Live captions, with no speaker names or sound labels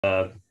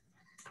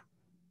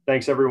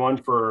Thanks everyone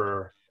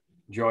for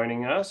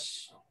joining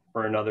us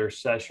for another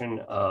session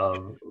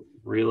of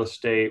Real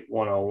Estate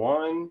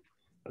 101.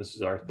 This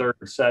is our third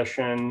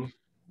session.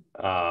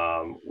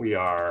 We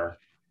are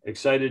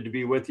excited to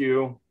be with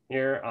you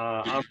here.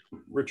 I'm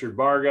Richard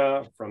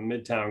Varga from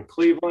Midtown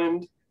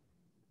Cleveland.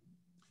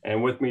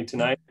 And with me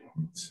tonight,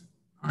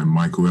 I'm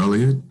Michael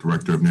Elliott,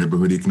 Director of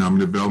Neighborhood Economic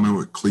Development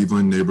with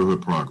Cleveland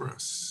Neighborhood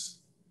Progress.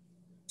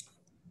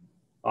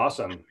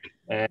 Awesome.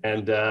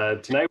 And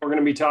tonight we're going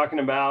to be talking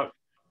about,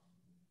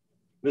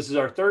 this is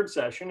our third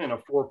session in a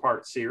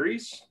four-part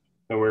series.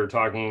 And we're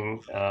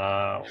talking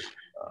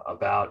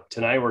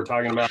tonight we're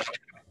talking about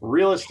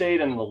real estate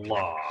and the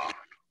law,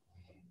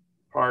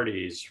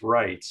 parties,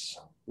 rights,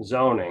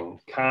 zoning,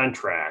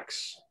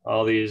 contracts,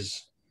 all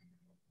these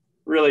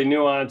really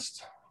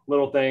nuanced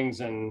little things.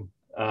 And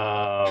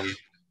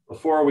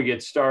before we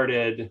get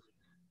started,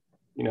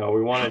 we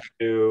wanted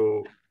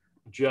to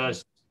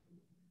just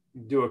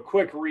do a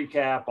quick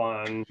recap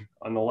on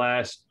the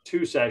last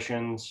two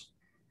sessions.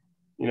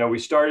 We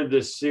started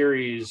this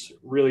series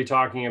really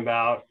talking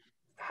about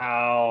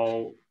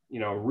how,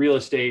 real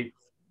estate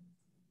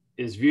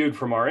is viewed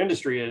from our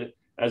industry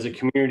as a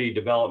community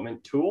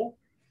development tool,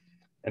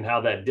 and how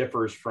that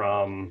differs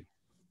from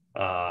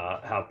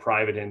how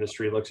private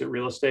industry looks at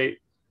real estate,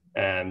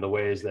 and the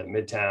ways that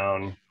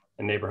Midtown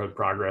and Neighborhood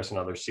Progress and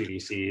other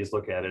CDCs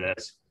look at it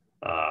as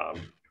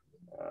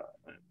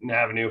an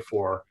avenue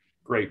for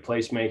great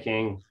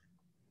placemaking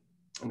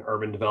and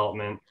urban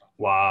development,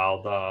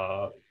 while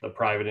the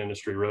private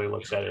industry really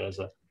looks at it as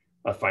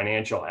a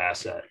financial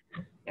asset.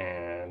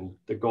 And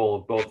the goal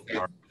of both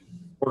our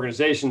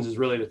organizations is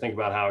really to think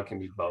about how it can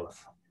be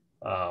both.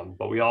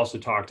 But we also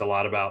talked a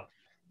lot about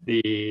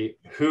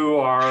who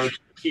are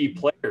key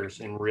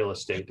players in real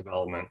estate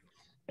development.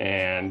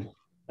 And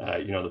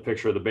the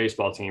picture of the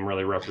baseball team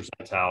really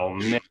represents how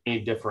many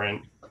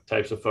different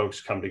types of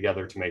folks come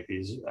together to make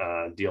these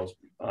deals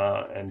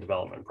and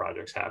development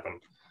projects happen.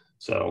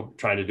 So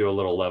trying to do a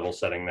little level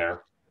setting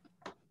there.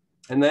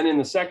 And then in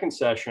the second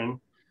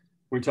session,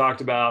 we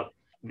talked about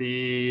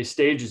the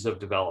stages of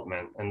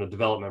development and the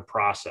development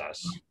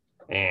process,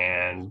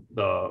 and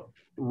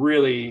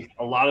really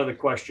a lot of the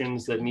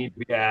questions that need to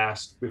be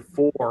asked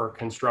before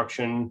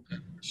construction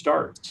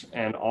starts.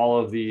 And all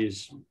of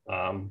these,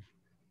 the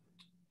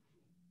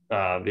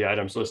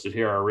items listed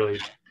here are really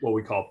what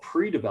we call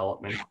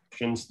pre-development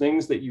questions,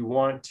 things that you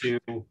want to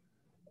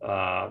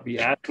be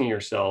asking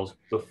yourselves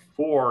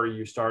before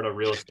you start a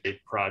real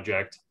estate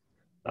project,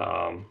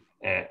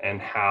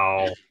 and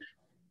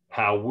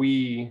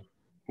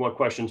what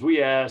questions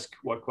we ask,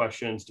 what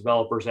questions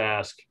developers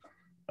ask,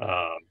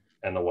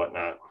 and the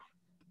whatnot.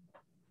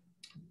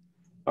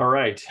 All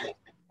right.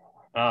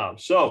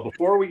 So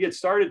before we get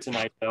started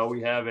tonight, though,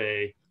 we have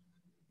if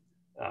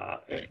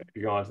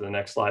you go on to the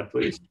next slide,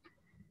 please,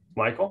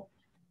 Michael.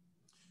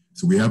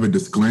 So we have a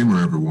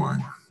disclaimer,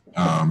 everyone.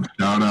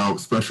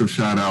 Special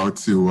shout out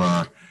to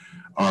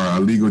our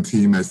legal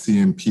team at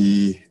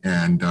CNP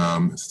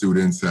and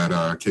students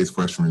at Case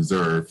Western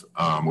Reserve,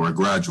 or a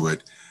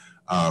graduate,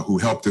 who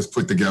helped us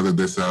put together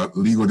this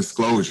legal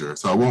disclosure.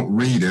 So I won't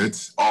read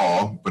it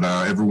all, but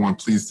everyone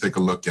please take a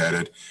look at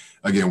it.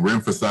 Again, we're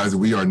emphasizing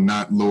we are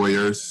not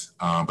lawyers,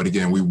 but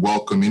again, we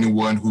welcome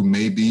anyone who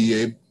may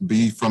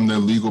be from the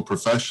legal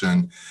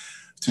profession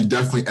to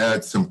definitely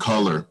add some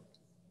color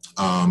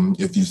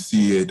if you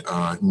see it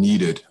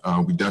needed.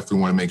 We definitely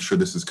want to make sure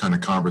this is kind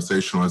of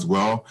conversational as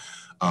well.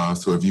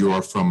 So if you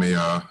are from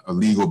a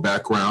legal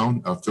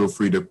background, feel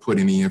free to put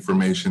any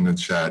information in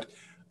the chat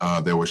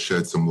that will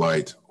shed some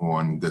light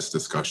on this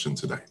discussion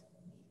today.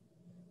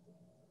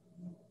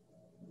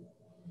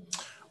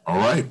 All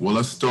right, well,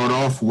 let's start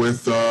off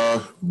with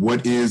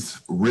what is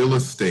real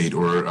estate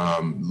or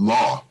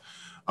law.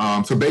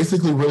 So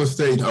basically, real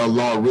estate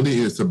law really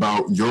is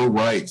about your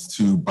rights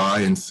to buy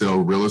and sell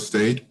real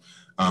estate,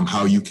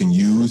 how you can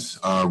use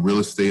real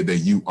estate that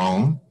you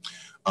own,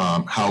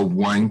 how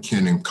one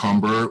can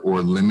encumber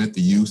or limit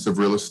the use of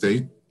real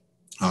estate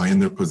in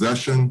their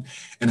possession,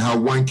 and how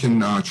one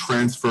can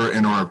transfer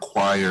and or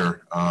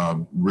acquire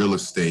real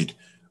estate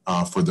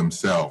for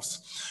themselves.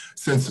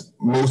 Since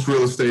most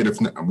real estate,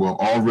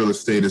 all real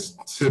estate is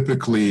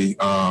typically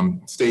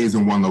stays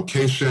in one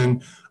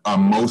location,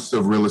 most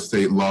of real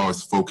estate law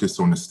is focused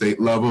on the state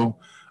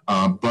level,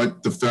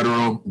 but the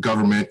federal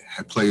government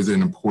plays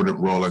an important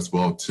role as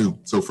well too.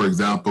 So for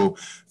example,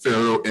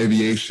 Federal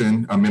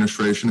Aviation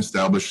Administration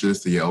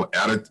establishes the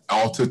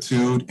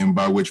altitude and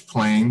by which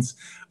planes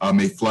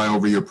may fly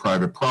over your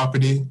private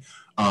property.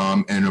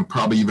 And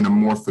probably even a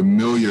more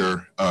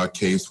familiar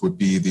case would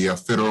be the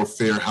Federal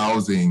Fair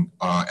Housing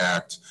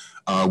Act,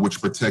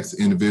 which protects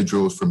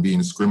individuals from being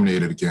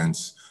discriminated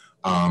against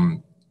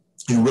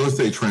in real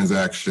estate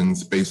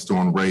transactions based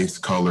on race,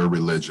 color,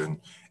 religion,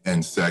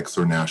 and sex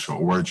or national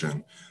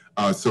origin.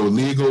 So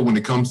legal, when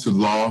it comes to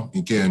law,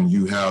 again,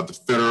 you have the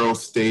federal,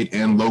 state,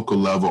 and local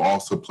level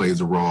also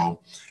plays a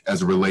role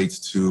as it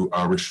relates to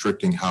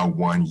restricting how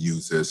one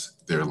uses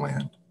their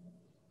land.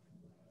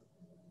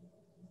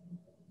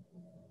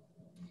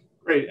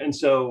 Great. And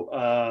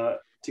so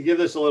to give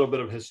this a little bit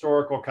of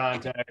historical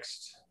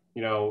context,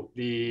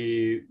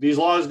 these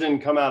laws didn't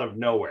come out of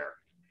nowhere.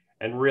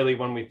 And really,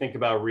 when we think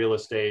about real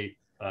estate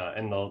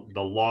and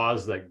the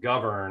laws that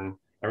govern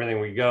everything,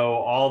 we go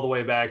all the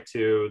way back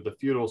to the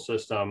feudal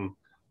system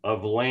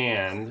of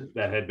land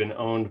that had been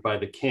owned by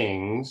the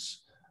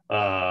kings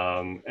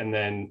and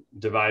then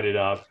divided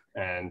up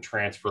and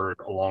transferred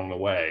along the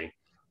way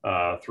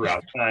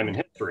throughout time and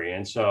history.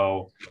 And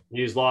so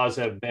these laws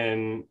have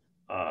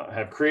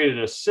created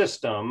a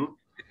system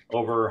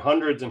over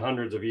hundreds and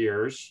hundreds of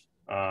years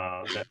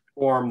that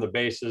form the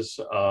basis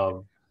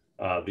of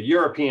the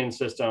European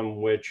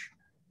system, which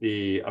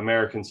the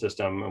American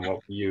system and what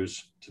we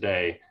use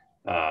today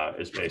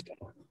is based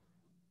on.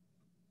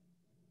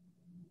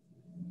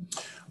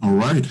 All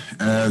right.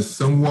 As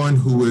someone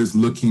who is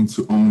looking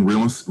to own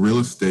real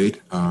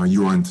estate,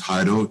 you are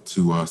entitled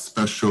to a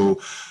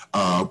special,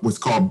 what's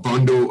called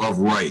bundle of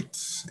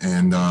rights.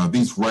 And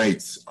these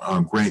rights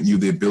grant you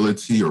the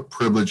ability or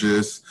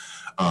privileges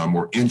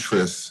or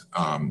interests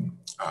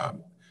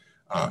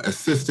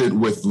assisted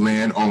with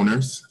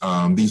landowners.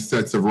 These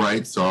sets of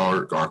rights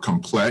are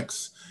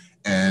complex.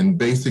 And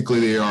basically,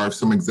 they are,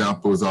 some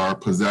examples are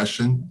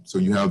possession. So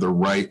you have the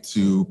right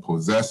to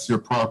possess your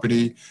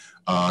property.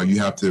 You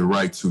have the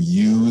right to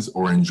use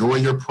or enjoy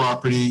your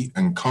property,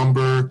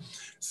 encumber,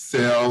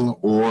 sell,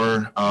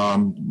 or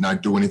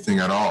not do anything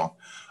at all.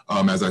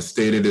 As I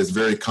stated, it's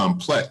very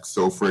complex.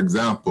 So for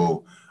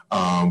example,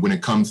 when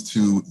it comes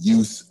to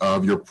use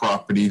of your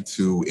property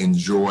to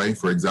enjoy,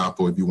 for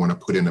example, if you want to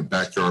put in a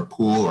backyard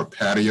pool or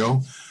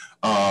patio,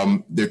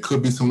 there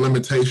could be some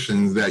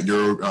limitations that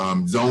your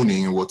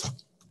zoning, and we'll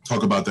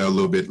talk about that a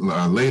little bit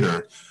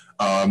later,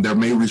 that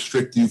may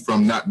restrict you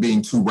from not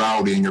being too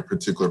rowdy in your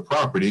particular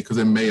property because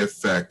it may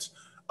affect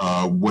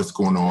what's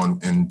going on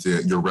in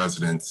your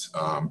residents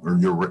or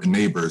your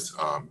neighbors'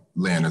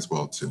 land as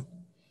well too.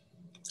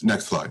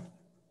 Next slide.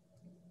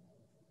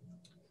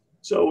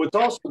 So what's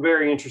also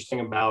very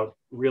interesting about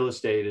real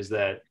estate is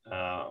that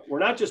we're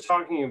not just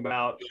talking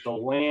about the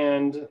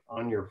land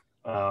on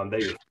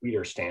that your feet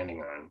are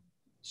standing on.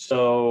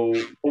 So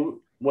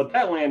what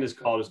that land is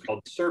called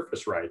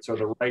surface rights, or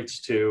the rights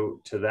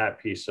to that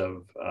piece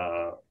of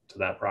to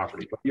that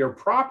property. But your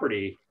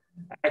property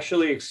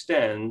actually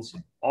extends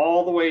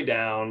all the way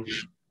down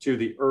to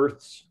the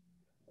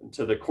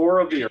core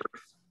of the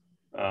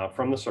earth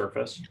from the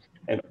surface,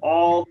 and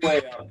all the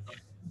way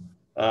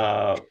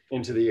up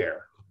into the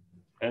air.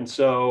 And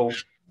so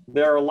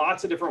there are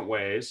lots of different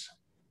ways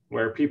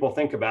where people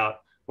think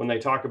about when they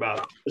talk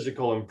about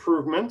physical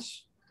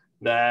improvements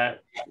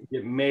that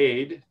get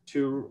made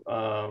to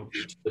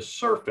the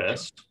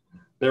surface.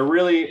 They're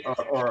really,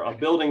 or a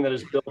building that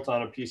is built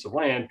on a piece of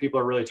land, people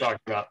are really talking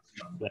about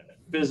the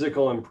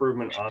physical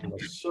improvement on the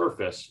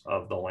surface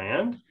of the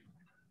land.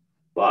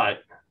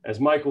 But as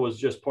Michael was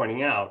just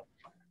pointing out,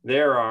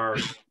 there are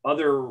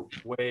other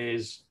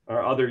ways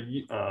or other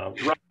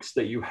rights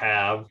that you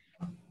have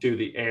to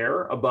the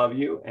air above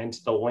you and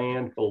to the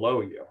land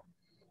below you.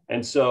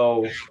 And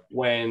so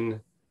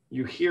when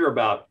you hear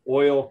about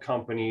oil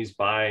companies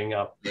buying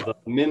up the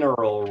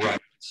mineral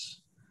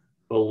rights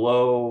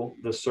below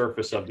the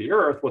surface of the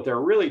earth, what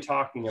they're really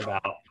talking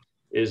about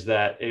is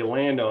that a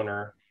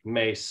landowner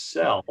may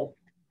sell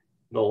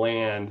the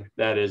land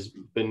that is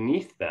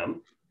beneath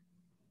them,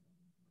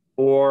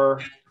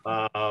 or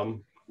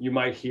you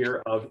might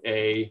hear of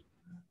the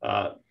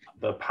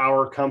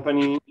power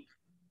company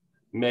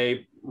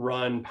may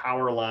run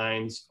power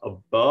lines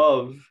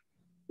above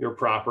your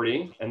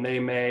property, and they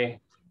may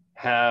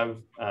have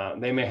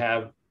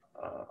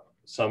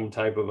some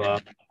type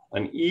of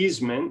an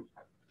easement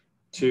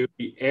to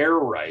the air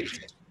rights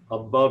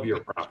above your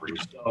property.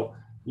 So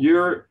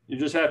you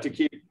just have to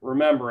keep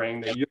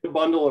remembering that your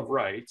bundle of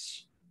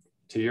rights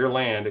to your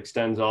land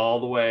extends all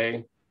the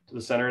way to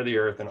the center of the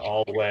earth and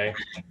all the way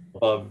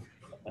above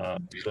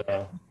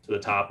to the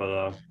top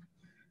of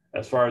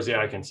as far as the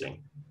eye can see.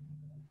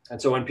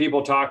 And so when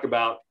people talk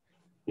about,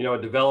 a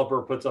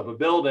developer puts up a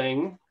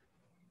building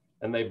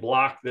and they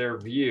block their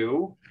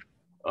view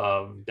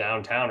of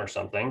downtown or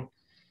something,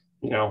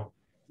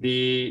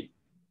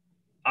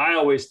 I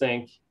always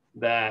think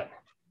that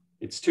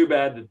it's too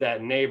bad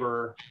that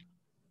neighbor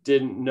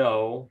didn't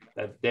know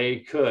that they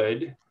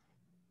could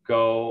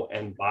go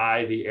and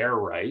buy the air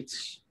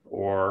rights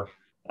or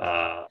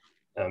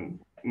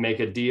make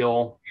a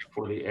deal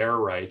for the air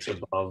rights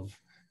above,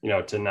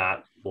 to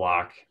not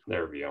block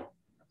their view.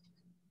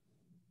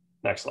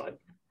 Next slide.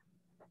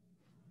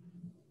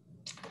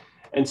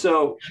 And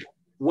so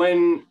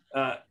when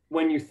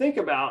you think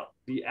about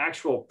the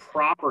actual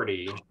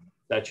property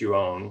that you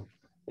own,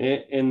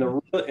 in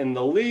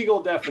the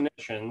legal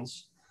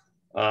definitions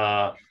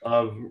of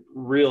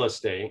real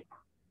estate,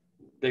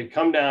 they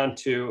come down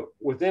to,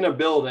 within a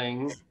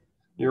building,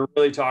 you're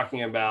really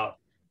talking about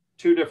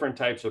two different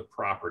types of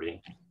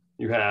property.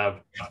 You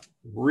have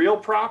real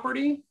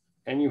property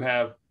and you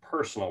have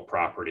personal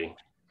property.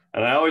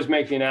 And I always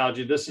make the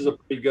analogy, this is a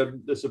pretty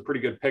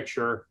good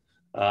picture.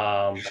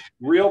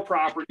 Real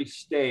property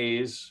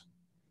stays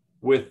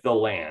with the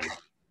land.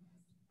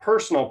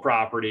 personal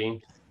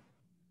property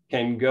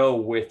can go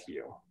with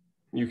you.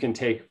 You can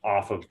take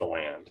off of the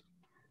land.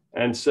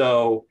 And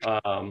so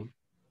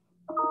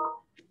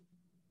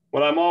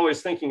what I'm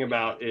always thinking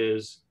about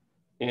is,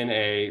 in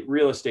a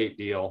real estate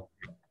deal,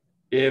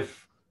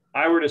 if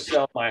I were to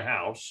sell my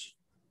house,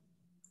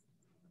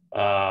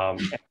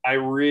 and I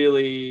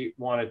really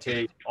want to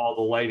take all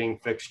the lighting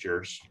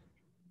fixtures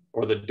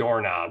or the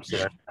doorknobs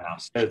that are in the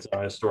house. It's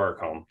a historic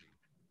home,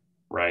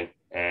 right?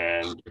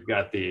 And you've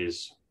got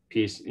these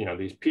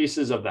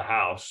pieces of the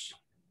house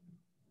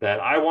that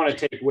I want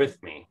to take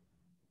with me.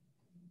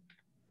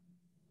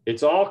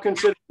 It's all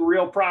considered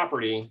real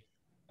property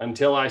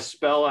until I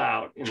spell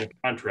out in the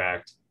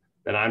contract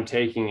that I'm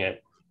taking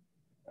it,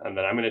 and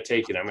that I'm going to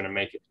take it, I'm going to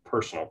make it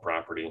personal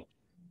property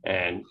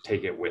and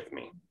take it with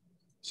me.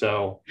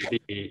 So this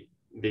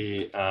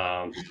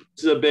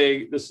is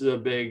a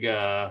big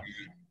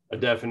a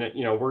definite,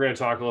 we're going to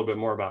talk a little bit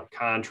more about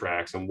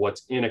contracts and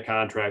what's in a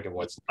contract and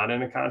what's not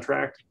in a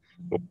contract.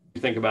 When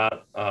you think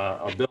about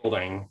a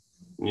building,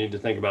 you need to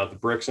think about the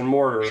bricks and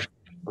mortar,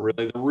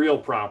 really the real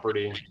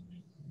property,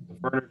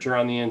 the furniture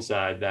on the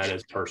inside, that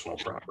is personal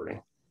property.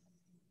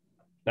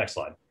 Next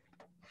slide.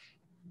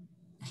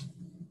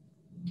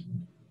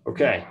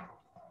 Okay,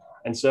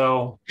 and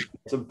so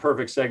it's a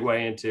perfect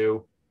segue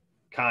into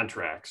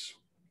contracts.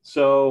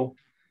 So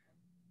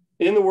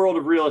in the world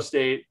of real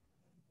estate,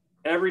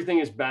 everything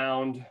is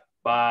bound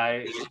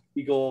by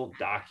legal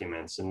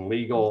documents and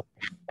legal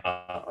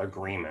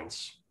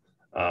agreements.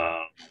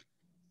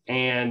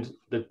 And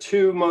the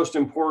two most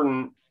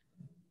important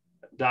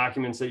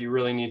documents that you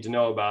really need to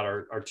know about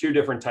are two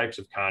different types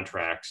of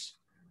contracts.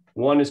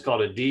 One is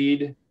called a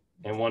deed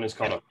and one is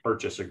called a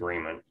purchase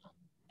agreement.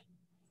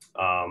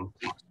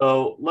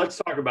 So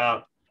let's talk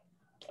about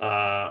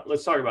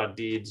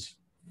deeds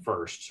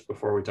first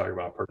before we talk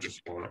about purchase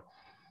agreement.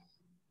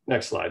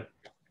 Next slide.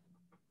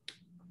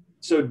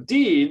 So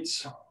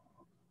deeds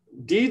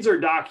are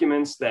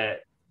documents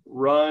that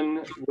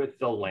run with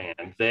the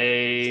land.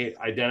 They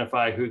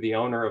identify who the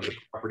owner of the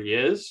property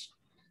is,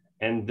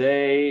 and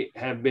they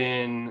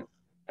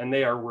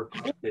are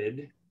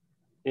recorded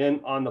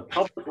on the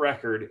public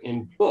record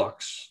in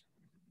books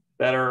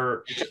that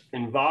are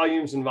in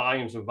volumes and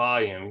volumes and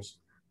volumes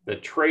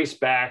that trace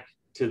back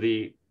to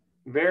the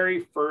very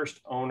first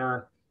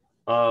owner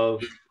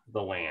of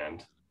the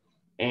land.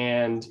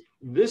 And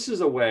this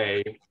is a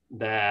way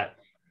that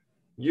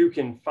you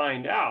can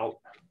find out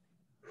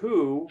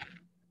who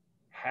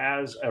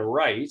has a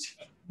right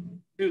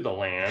to the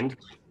land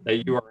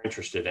that you are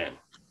interested in.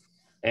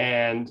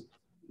 And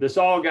this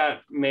all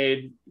got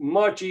made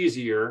much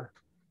easier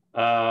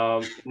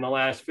in the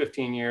last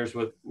 15 years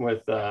with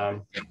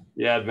the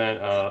advent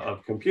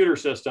of computer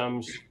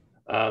systems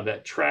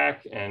that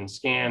track and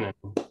scan,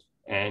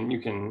 and you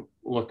can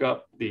look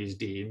up these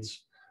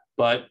deeds.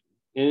 But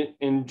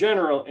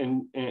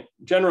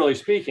generally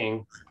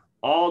speaking,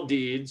 all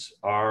deeds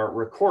are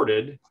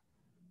recorded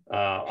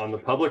on the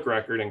public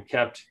record and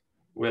kept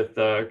with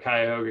the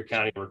Cuyahoga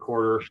County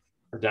Recorder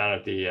down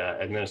at the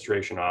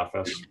administration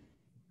office.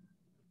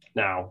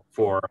 Now,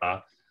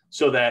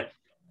 so that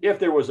if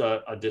there was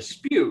a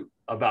dispute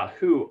about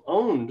who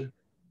owned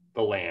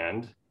the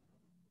land,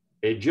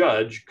 a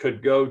judge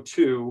could go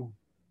to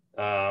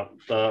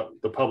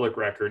the public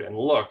record and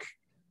look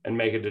and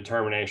make a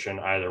determination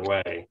either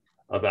way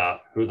about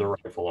who the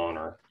rightful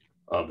owner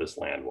of this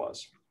land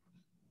was.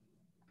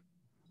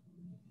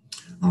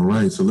 All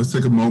right, so let's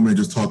take a moment and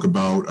just talk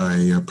about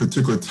a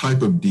particular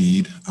type of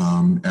deed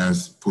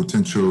as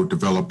potential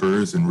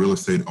developers and real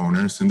estate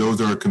owners, and those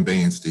are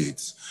conveyance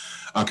deeds.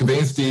 A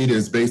conveyance deed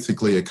is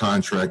basically a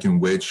contract in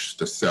which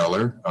the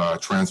seller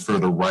transfers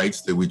the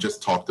rights that we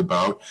just talked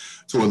about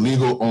to a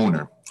legal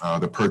owner.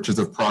 The purchase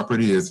of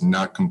property is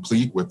not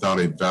complete without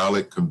a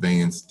valid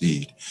conveyance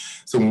deed.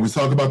 So when we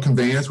talk about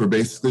conveyance, we're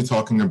basically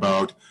talking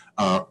about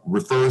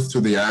refers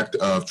to the act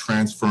of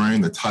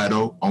transferring the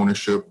title,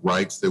 ownership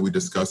rights that we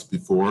discussed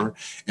before,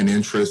 and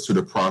interest to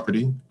the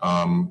property,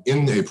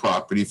 in a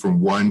property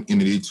from one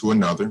entity to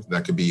another.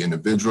 That could be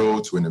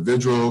individual to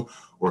individual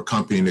or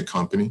company to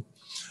company.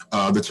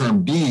 The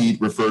term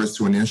deed refers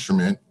to an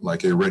instrument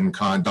like a written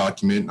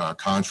document,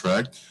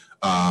 contract,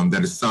 that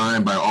is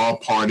signed by all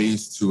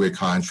parties to a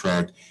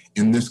contract,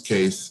 in this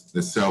case,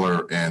 the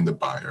seller and the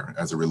buyer,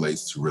 as it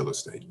relates to real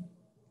estate.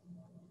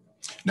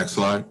 Next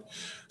slide.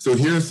 So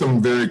here's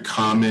some very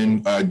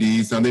common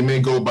deeds. Now they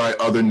may go by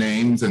other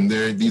names, and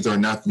these are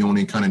not the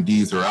only kind of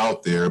deeds that are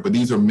out there, but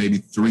these are maybe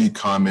three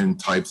common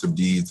types of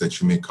deeds that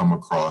you may come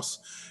across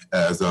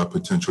as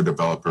potential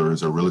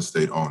developers or real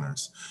estate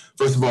owners.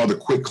 First of all, the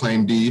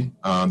quitclaim deed.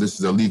 This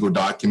is a legal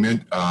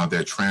document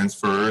that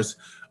transfers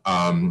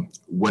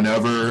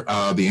whenever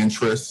the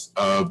interest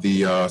of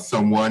the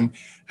someone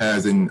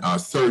has a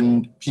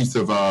certain piece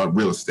of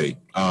real estate.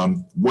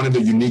 One of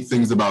the unique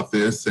things about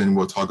this, and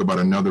we'll talk about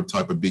another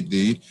type of big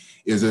deed,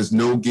 is there's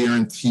no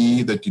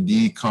guarantee that the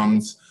deed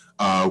comes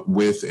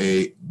with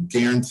a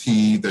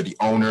guarantee that the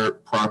owner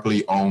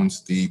properly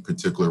owns the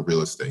particular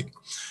real estate.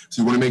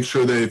 So you want to make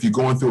sure that if you're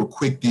going through a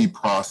quick deed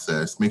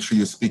process, make sure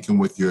you're speaking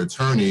with your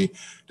attorney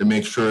to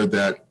make sure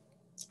that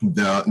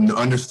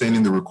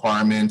understanding the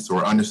requirements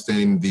or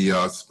understanding the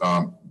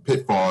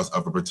pitfalls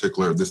of a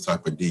particular this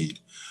type of deed.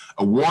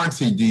 A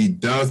warranty deed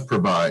does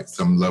provide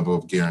some level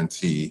of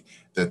guarantee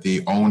that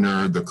the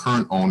owner, the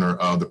current owner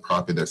of the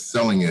property that's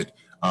selling it,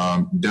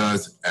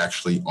 does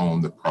actually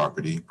own the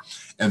property.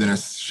 And then a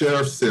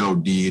sheriff's sale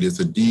deed is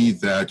a deed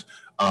that,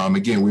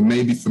 again, we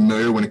may be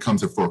familiar when it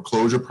comes to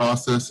foreclosure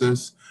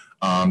processes.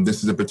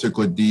 This is a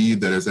particular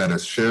deed that is at a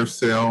sheriff's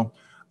sale.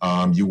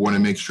 You want to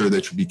make sure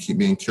that you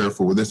being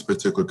careful with this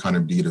particular kind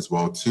of deed as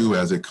well, too,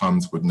 as it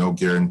comes with no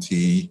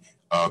guarantee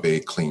of a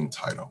clean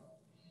title.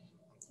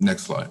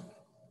 Next slide.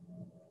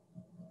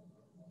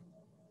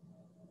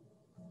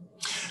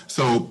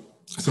 So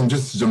some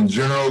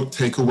general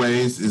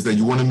takeaways is that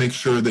you want to make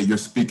sure that you're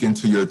speaking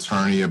to your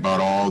attorney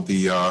about all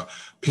the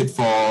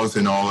pitfalls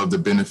and all of the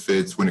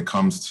benefits when it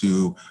comes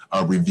to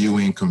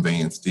reviewing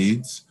conveyance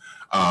deeds.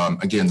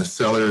 Again, the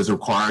seller is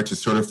required to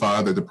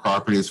certify that the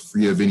property is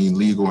free of any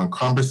legal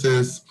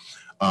encumbrances.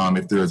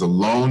 If there's a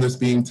loan that's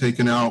being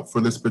taken out for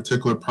this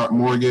particular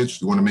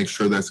mortgage, you want to make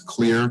sure that's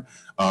clear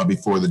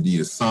before the deed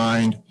is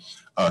signed.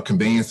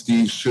 Conveyance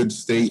deed should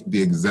state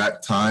the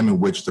exact time in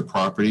which the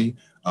property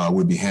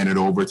would be handed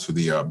over to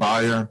the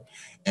buyer.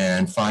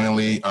 And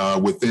finally,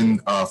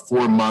 within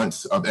 4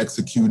 months of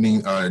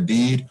executing a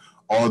deed,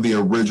 all the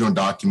original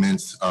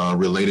documents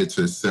related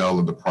to the sale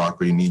of the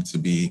property need to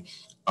be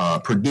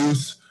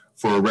produced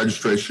for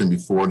registration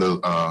before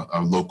the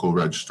local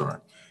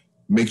registrar.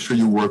 Make sure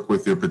you work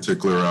with your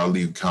particular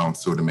legal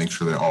counsel to make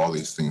sure that all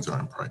these things are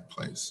in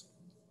place.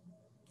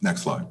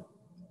 Next slide.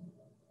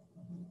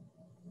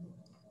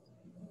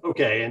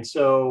 Okay, and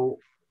so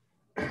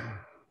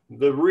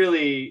the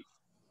really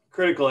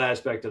critical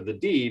aspect of the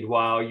deed,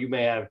 while you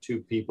may have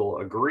two people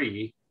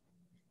agree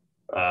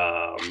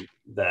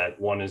that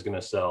one is going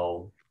to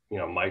sell,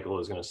 Michael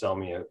is going to sell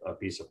me a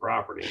piece of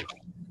property.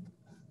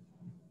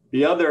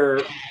 The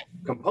other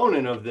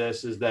component of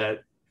this is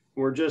that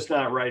we're just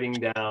not writing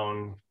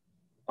down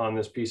on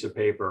this piece of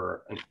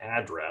paper an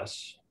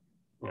address,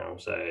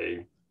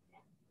 say,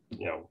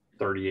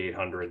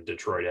 3800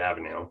 Detroit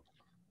Avenue.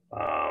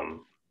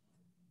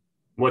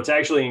 What's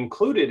actually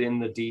included in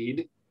the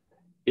deed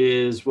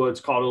is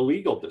what's called a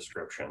legal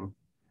description.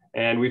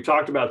 And we've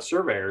talked about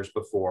surveyors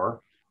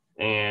before.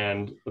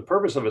 And the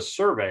purpose of a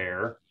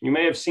surveyor, you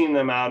may have seen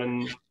them out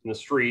in the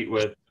street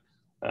with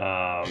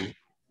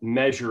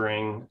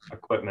measuring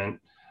equipment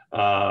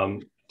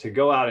to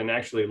go out and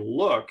actually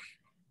look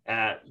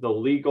at the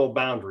legal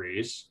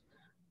boundaries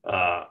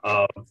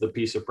of the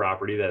piece of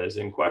property that is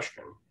in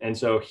question. And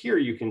so here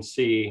you can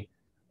see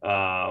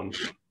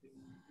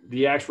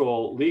the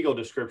actual legal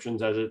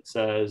descriptions, as it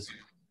says,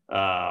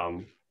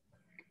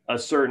 a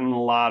certain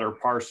lot or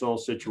parcel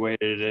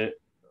situated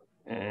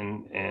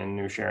in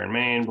New Sharon,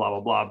 Maine, blah,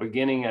 blah, blah,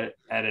 beginning at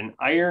an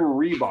iron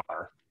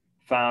rebar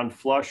found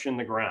flush in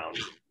the ground,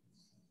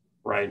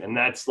 right? And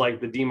that's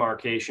like the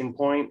demarcation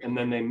point. And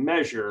then they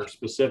measure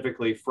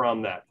specifically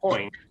from that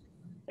point.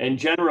 And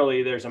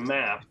generally there's a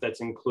map that's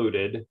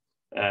included,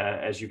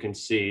 as you can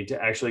see, to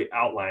actually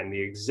outline the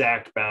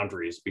exact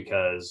boundaries,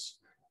 because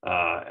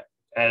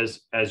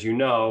as you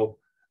know,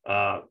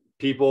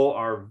 people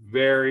are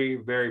very,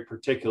 very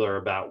particular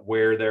about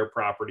where their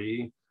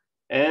property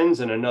ends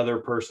and another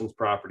person's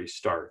property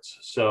starts.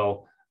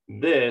 So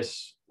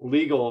this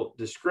legal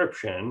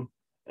description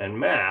and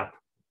map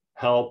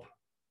help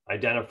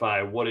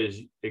identify what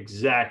is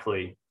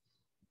exactly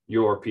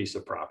your piece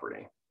of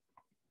property.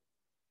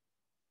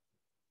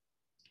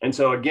 And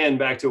so again,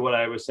 back to what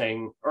I was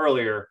saying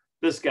earlier,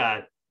 this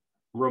got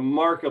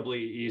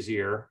remarkably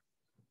easier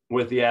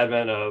with the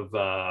advent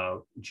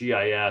of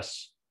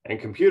GIS and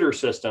computer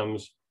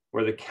systems,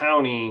 where the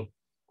county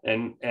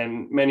and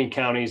many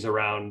counties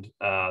around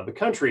the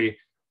country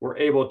were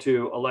able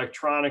to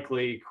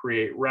electronically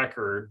create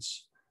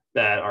records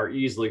that are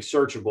easily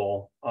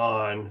searchable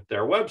on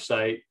their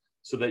website,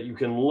 so that you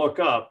can look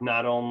up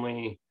not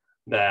only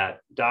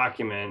that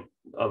document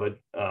of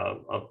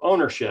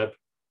ownership,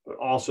 but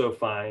also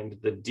find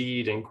the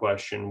deed in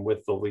question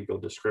with the legal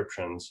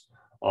descriptions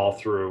all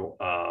through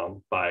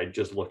by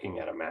just looking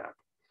at a map.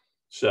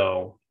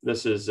 So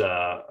this is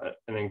an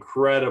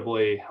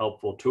incredibly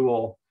helpful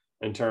tool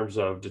in terms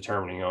of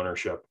determining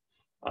ownership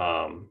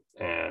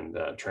and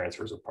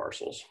transfers of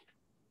parcels.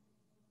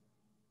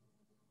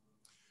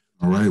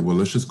 All right, well,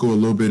 let's just go a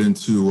little bit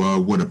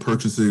into what a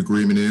purchase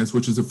agreement is,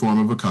 which is a form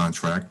of a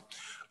contract.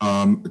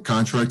 A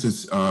contract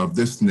of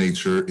this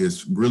nature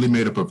is really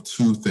made up of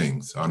two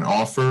things: an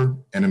offer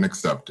and an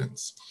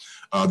acceptance.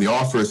 The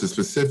offer is a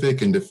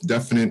specific and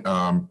definite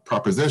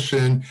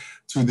proposition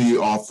to the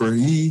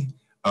offeree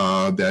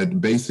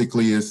that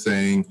basically is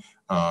saying,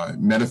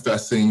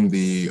 manifesting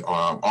the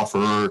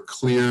offerer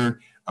clear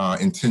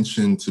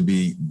intention to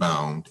be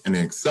bound. And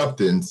an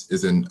acceptance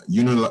is an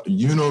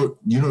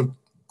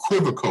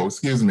unequivocal,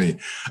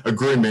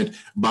 agreement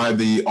by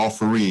the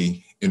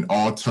offeree in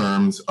all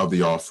terms of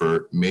the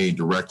offer made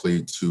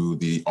directly to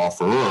the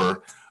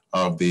offerer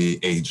of the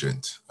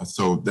agent.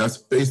 So that's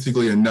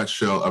basically a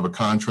nutshell of a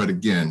contract.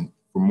 Again,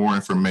 for more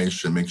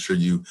information, make sure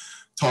you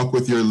talk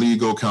with your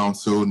legal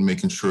counsel and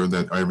making sure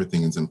that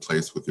everything is in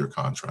place with your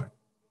contract.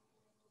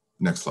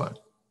 Next slide.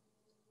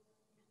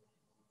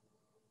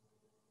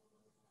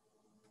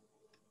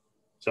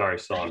 Sorry,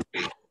 Son.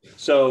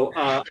 So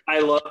I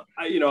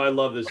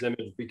love this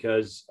image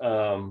because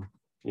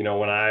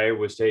when I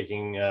was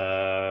taking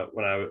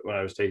when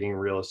I was taking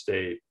real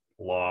estate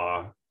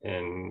law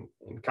in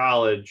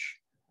college,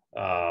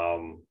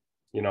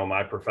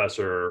 my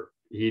professor,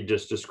 he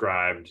just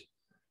described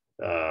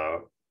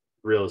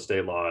real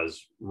estate law as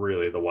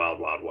really the wild,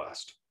 wild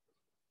west.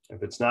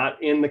 If it's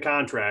not in the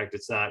contract,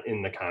 it's not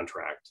in the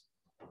contract.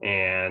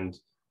 And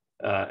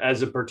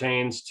as it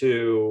pertains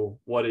to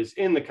what is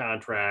in the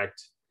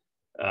contract,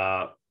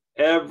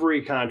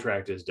 every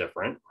contract is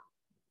different.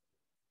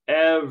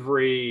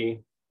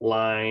 Every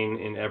line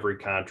in every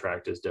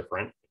contract is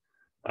different.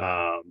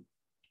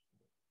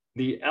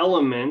 The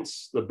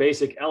elements, the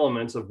basic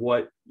elements of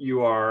what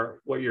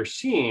you're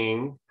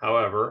seeing,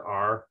 however,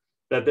 are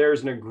that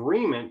there's an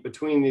agreement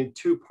between the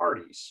two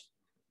parties.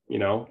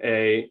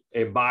 A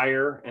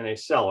buyer and a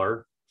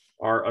seller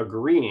are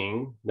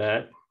agreeing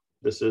that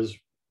this is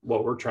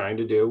what we're trying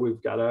to do.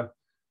 We've got to,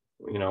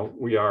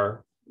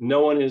 no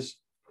one is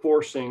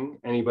forcing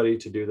anybody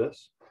to do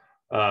this.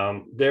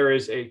 There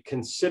is a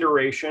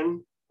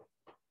consideration,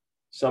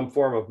 some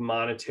form of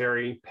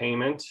monetary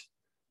payment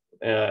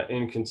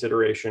in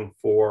consideration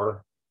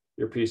for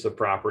your piece of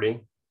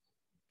property,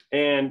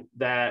 and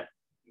that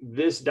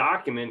this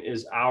document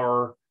is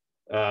our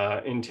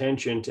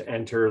intention to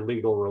enter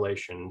legal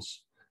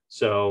relations.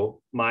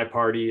 So my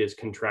party is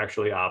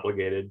contractually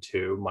obligated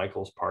to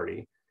Michael's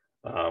party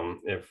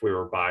if we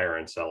were buyer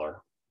and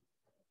seller.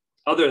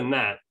 Other than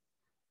that,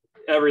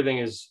 everything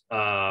is the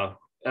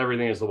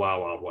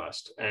wild, wild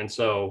west. And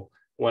so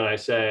when I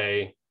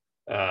say,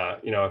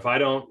 if I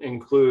don't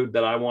include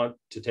that I want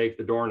to take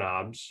the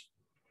doorknobs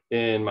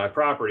in my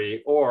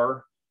property,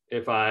 or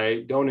if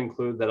I don't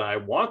include that I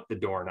want the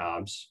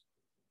doorknobs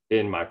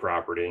in my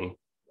property,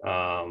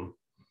 then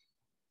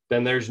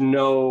there's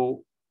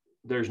no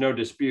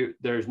dispute.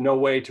 There's no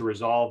way to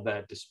resolve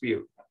that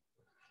dispute.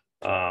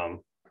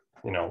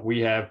 We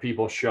have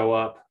people show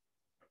up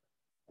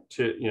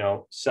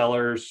to,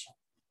 sellers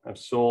have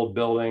sold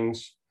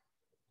buildings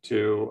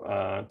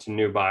to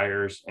new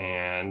buyers,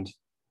 and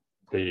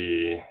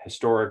the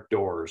historic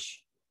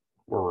doors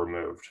were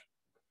removed.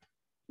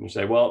 You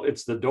say, well,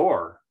 it's the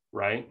door,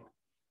 right?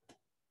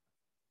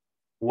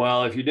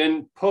 Well, if you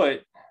didn't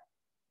put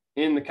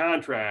in the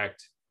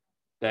contract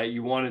that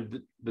you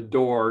wanted the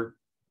door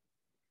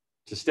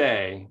to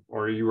stay,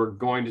 or you were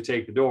going to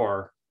take the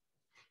door,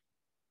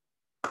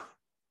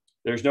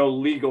 there's no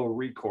legal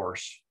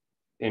recourse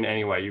in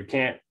any way. You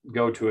can't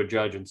go to a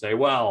judge and say,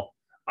 well,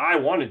 I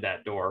wanted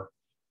that door.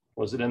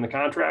 Was it in the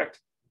contract?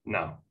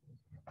 No.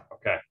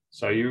 Okay.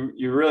 So you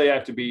really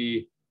have to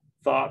be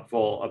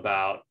thoughtful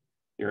about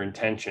your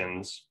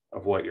intentions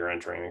of what you're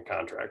entering a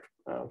contract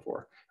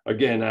for.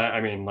 Again,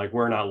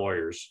 we're not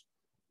lawyers,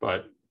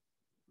 but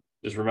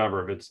just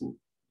remember, if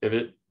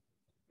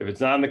it's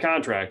not in the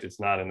contract, it's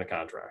not in the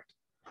contract.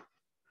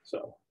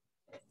 So.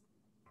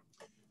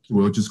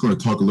 We're just going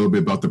to talk a little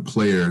bit about the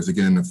players.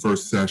 Again, in the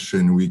first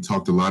session, we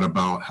talked a lot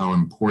about how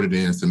important it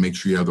is to make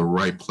sure you have the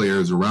right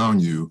players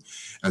around you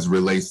as it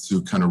relates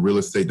to kind of real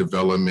estate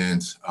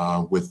development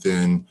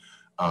within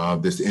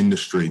this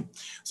industry.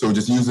 So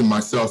just using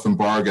myself and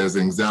Barga as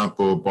an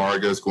example,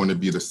 Barga is going to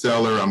be the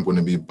seller, I'm going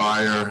to be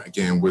buyer.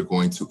 Again, we're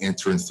going to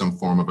enter in some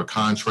form of a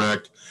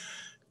contract.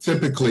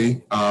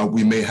 Typically,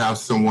 we may have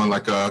someone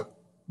like a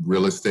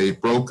real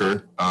estate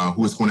broker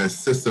who is going to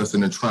assist us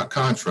in the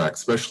contract,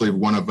 especially if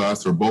one of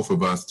us or both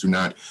of us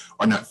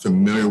are not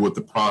familiar with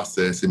the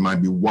process. It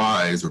might be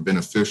wise or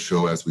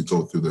beneficial as we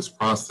go through this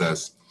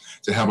process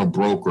to have a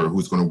broker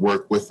who's going to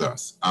work with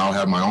us. I'll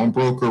have my own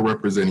broker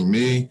representing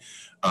me.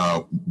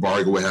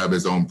 Barga will have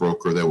his own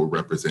broker that will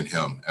represent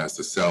him as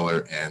the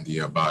seller and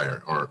the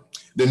buyer.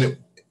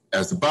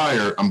 As the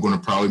buyer, I'm going to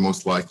probably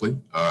most likely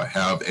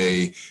have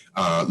a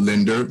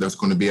lender that's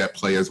going to be at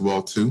play as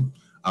well too.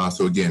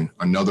 So again,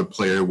 another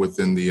player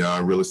within the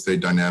real estate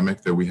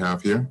dynamic that we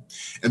have here.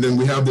 And then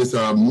we have this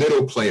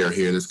middle player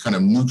here, this kind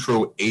of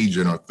neutral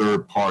agent or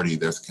third party,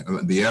 that's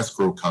the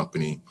escrow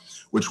company,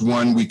 which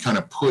one we kind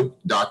of put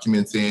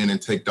documents in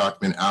and take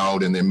document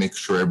out and then make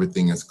sure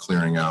everything is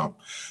clearing out.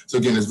 So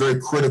again, it's very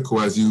critical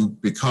as you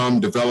become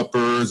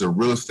developers or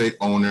real estate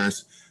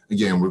owners.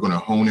 Again, we're going to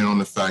hone in on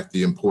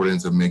the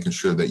importance of making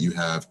sure that you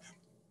have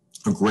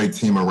a great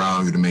team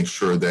around you to make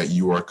sure that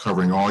you are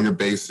covering all your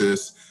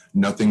bases.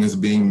 Nothing is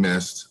being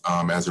missed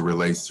as it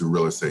relates to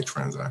real estate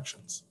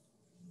transactions.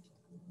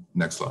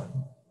 Next slide.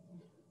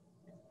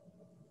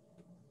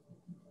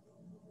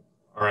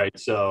 All right,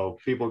 so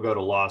people go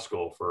to law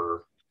school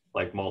for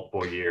like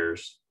multiple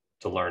years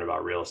to learn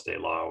about real estate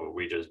law.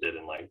 We just did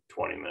in like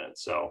 20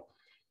 minutes. So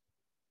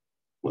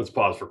let's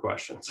pause for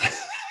questions.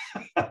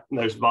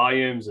 there's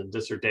volumes and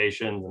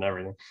dissertations and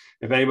everything.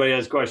 If anybody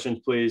has questions,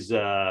 please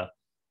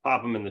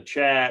pop them in the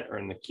chat or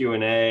in the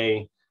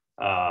Q&A.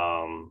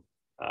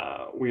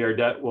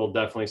 We'll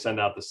definitely send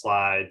out the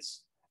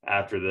slides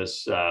after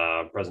this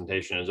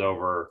presentation is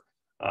over,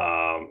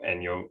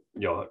 and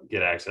you'll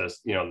get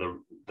access. You know,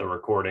 the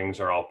recordings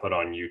are all put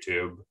on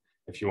YouTube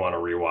if you want to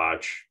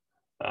rewatch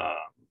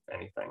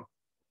anything.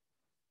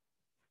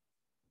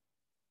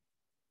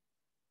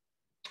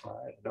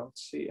 I don't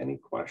see any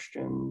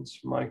questions,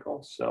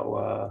 Michael.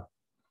 So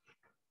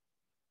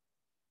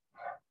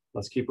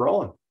let's keep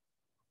rolling.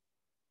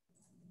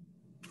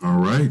 All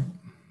right.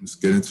 Let's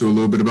get into a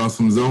little bit about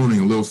some zoning,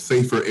 a little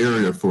safer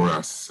area for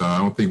us. I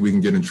don't think we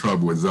can get in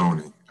trouble with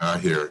zoning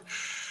here.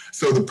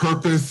 So the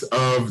purpose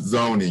of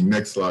zoning,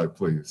 next slide,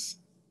 please.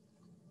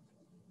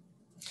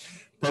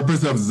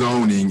 Purpose of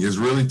zoning is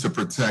really to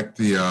protect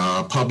the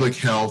public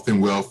health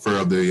and welfare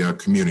of the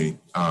community,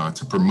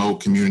 to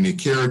promote community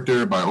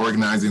character by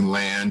organizing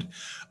land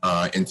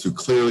into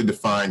clearly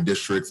defined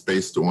districts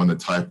based on the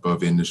type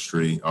of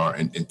industry or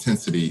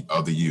intensity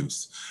of the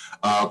use.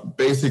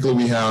 Basically,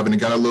 we have, and it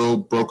got a little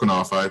broken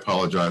off, I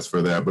apologize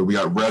for that, but we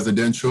got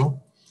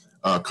residential,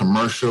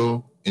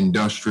 commercial,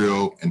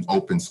 industrial, and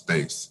open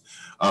space.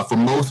 For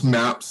most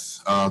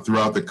maps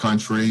throughout the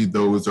country,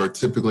 those are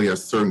typically a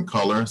certain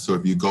color. So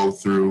if you go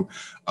through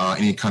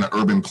any kind of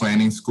urban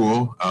planning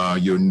school,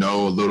 you'll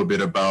know a little bit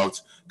about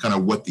kind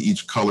of what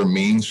each color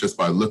means just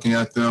by looking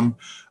at them.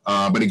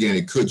 But again,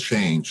 it could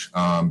change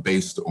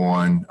based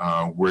on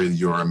where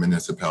your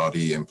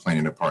municipality and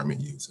planning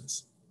department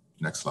uses.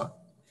 Next slide.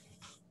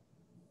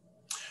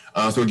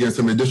 So again,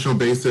 some additional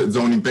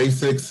zoning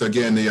basics.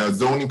 Again, the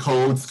zoning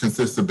codes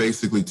consist of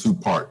basically two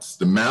parts: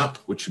 the map,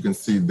 which you can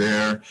see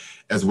there,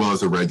 as well as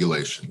the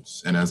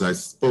regulations. And as I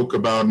spoke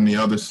about in the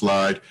other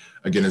slide,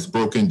 again, it's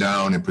broken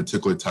down in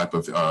particular type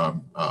of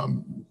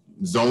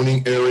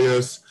zoning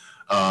areas.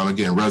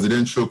 Again,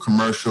 residential,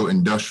 commercial,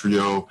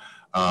 industrial,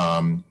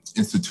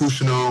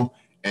 institutional,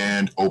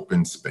 and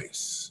open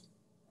space.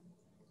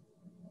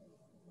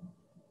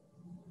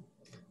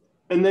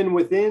 And then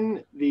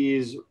within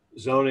these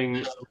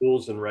zoning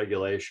rules and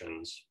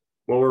regulations,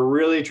 what we're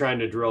really trying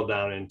to drill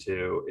down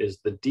into is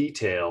the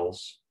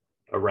details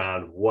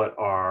around what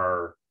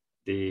are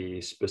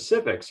the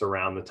specifics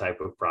around the type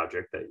of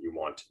project that you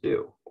want to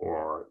do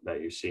or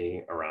that you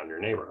see around your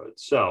neighborhood.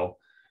 So,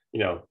 you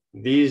know,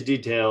 these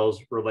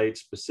details relate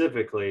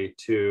specifically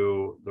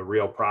to the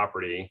real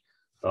property,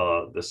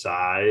 the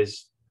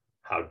size,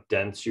 how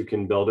dense you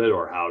can build it,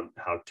 or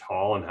how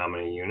tall and how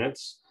many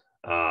units,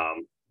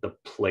 the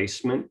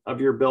placement of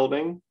your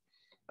building,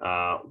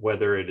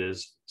 whether it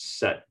is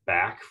set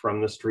back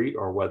from the street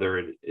or whether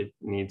it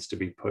needs to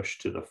be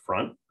pushed to the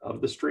front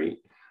of the street,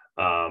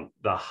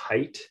 the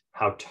height,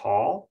 how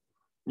tall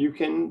you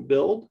can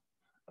build,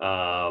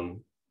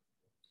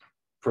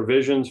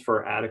 provisions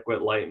for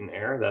adequate light and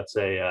air. That's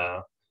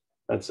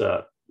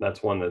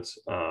one that's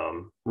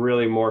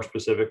really more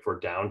specific for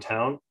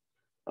downtown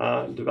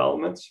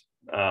developments.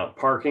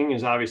 Parking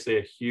is obviously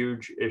a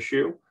huge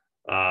issue.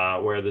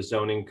 Where the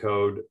zoning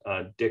code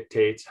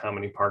dictates how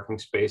many parking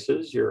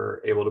spaces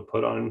you're able to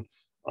put on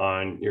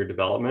your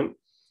development,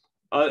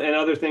 and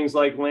other things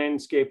like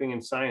landscaping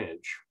and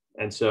signage.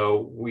 And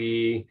so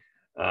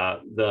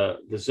the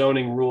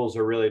zoning rules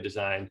are really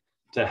designed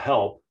to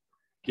help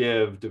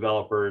give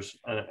developers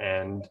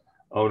and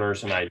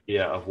owners an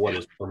idea of what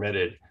is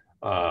permitted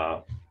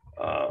on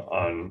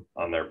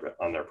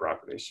their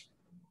properties.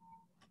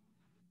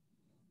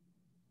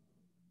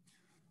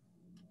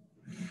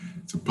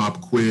 It's a pop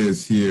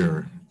quiz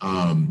here.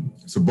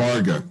 So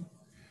Barga,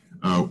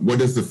 what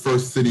was the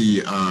first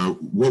city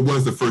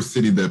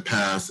that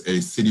passed a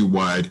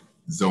citywide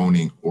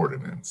zoning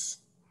ordinance?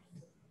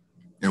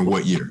 And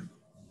what year?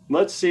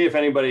 Let's see if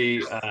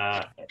anybody,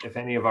 if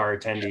any of our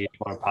attendees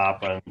want to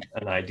pop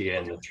an idea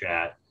in the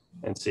chat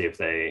and see if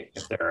there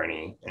are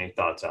any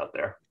thoughts out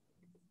there.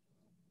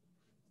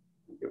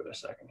 Give it a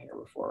second here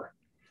before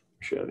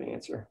I share the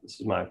answer. This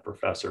is my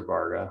Professor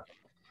Barga.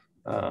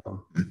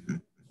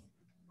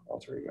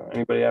 Alter ego.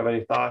 Anybody have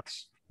any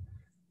thoughts?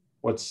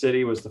 What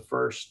city was the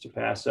first to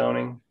pass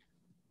zoning?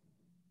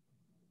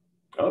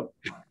 Oh,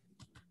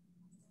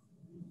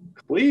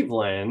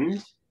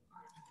 Cleveland.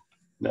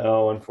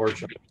 No,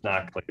 unfortunately, it's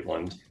not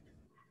Cleveland.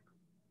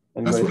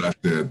 Anybody? That's what I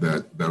said.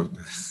 That.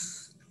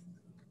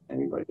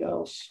 Anybody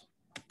else?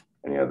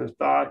 Any other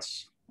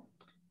thoughts?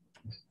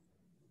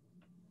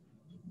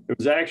 It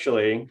was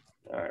actually,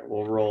 all right,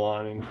 we'll roll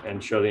on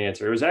and show the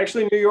answer. It was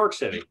actually New York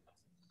City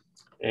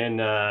in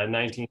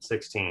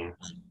 1916.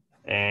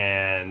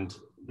 And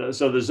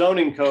so the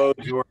zoning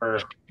codes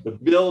were,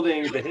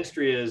 the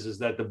history is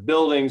that the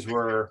buildings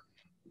were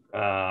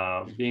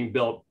being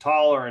built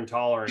taller and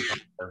taller and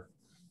taller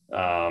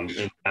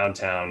in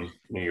downtown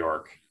New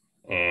York.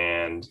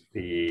 And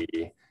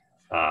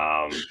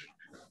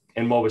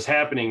and what was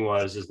happening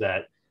is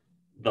that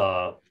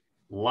the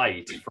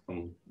light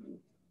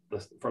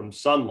from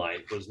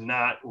sunlight was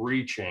not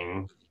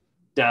reaching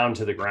down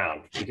to the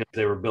ground because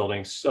they were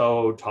building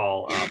so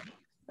tall up.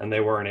 and they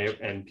weren't able,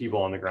 and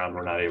people on the ground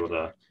were not able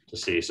to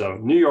see. So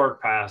New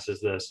York passes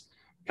this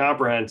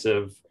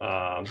comprehensive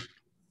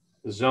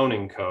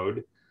zoning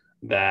code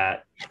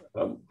that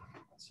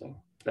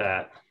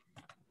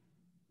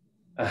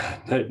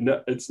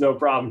no, it's no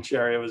problem,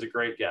 Cherry. It was a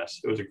great guess.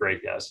 It was a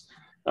great guess.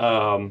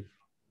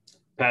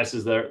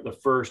 Passes the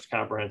first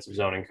comprehensive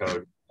zoning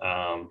code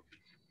in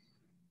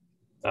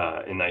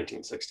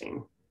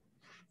 1916.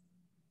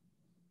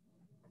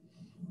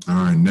 All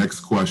right, next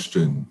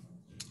question.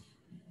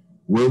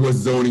 Where was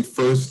zoning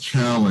first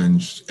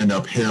challenged and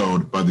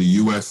upheld by the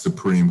U.S.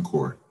 Supreme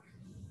Court?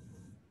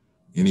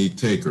 Any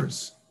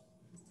takers?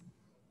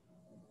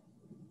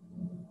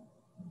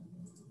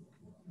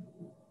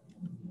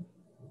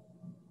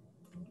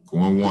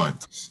 Going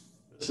once.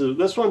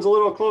 This one's a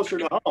little closer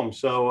to home,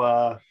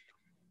 so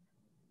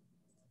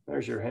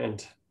there's your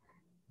hint.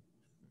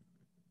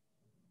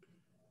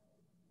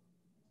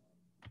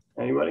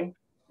 Anybody?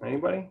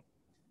 Anybody?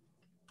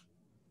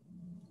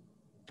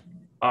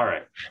 All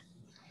right.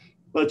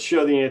 Let's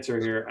show the answer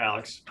here,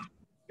 Alex.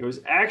 It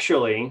was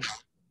actually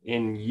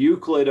in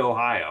Euclid,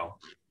 Ohio.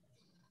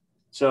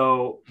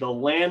 So the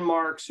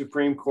landmark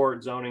Supreme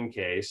Court zoning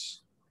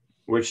case,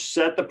 which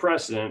set the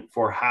precedent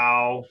for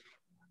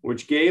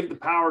which gave the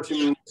power to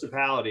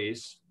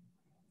municipalities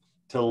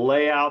to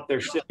lay out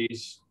their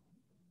cities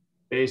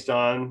based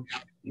on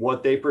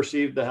what they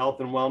perceived the health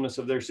and wellness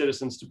of their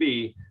citizens to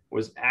be,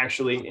 was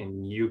actually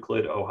in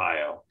Euclid,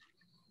 Ohio.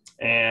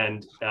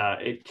 And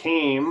it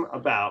came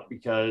about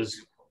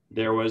because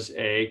there was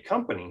a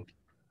company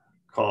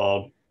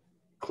called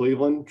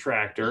Cleveland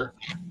Tractor,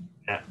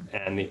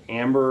 and the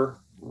Amber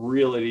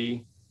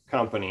Realty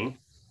Company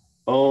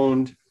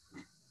owned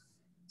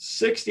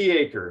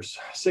 60 or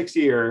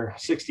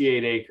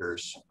 68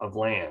 acres of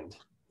land,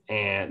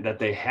 and that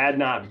they had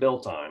not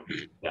built on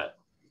yet.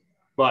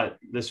 But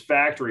this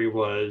factory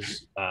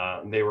was,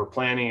 they were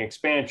planning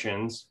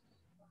expansions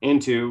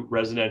into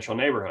residential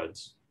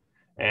neighborhoods.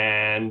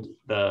 And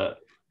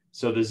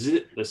so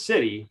the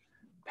city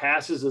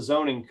passes a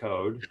zoning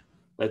code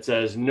that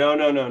says,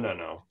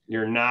 no,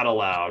 you're not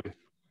allowed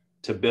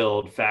to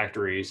build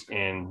factories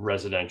in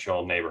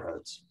residential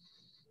neighborhoods.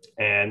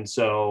 And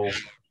so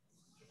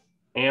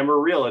Amber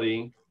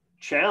Realty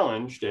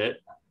challenged it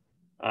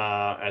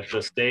at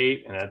the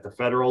state and at the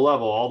federal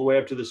level, all the way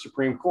up to the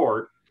Supreme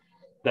Court,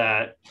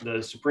 that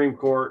the Supreme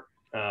Court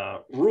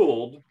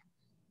ruled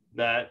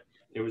that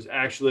it was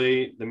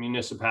actually the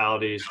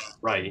municipality's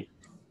right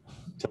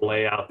to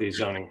lay out these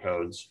zoning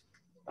codes,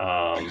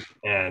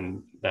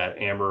 and that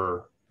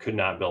Amber could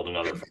not build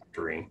another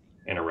factory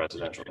in a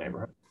residential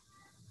neighborhood.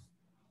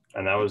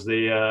 And that was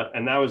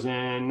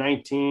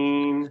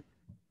in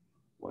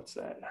what's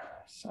that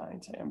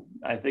science?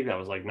 I think that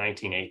was like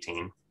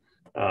 1918.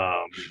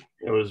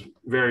 It was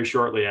very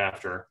shortly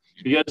after,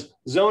 because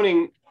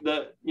zoning,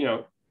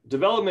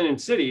 development in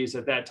cities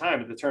at that time,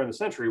 at the turn of the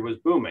century, was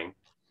booming,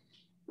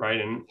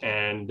 right?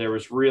 And there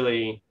was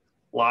really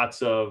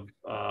lots of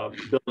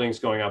buildings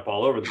going up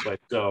all over the place.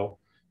 So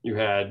you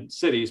had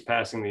cities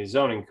passing these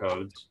zoning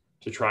codes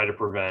to try to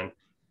prevent,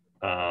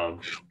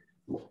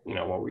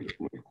 what we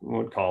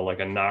would call like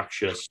a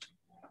noxious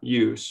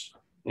use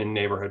in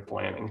neighborhood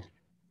planning.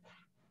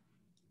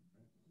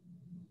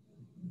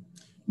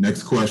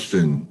 Next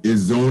question. Is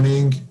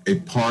zoning a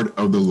part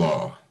of the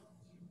law?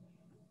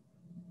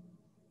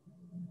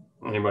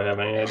 Anybody have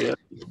any idea?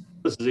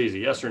 This is easy.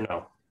 Yes or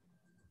no?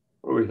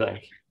 What do we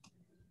think?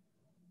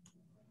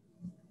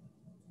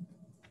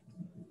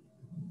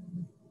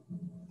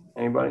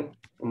 Anybody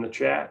in the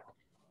chat?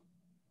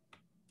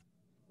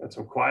 Got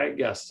some quiet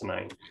guests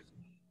tonight.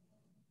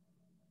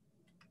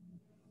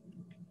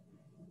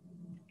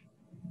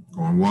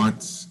 Going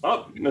once.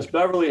 Oh, Miss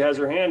Beverly has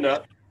her hand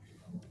up.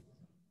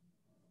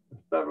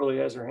 Miss Beverly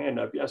has her hand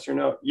up. Yes or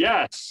no?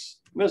 Yes,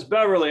 Miss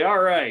Beverly. All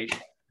right.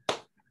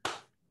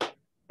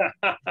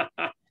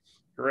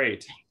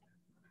 Great.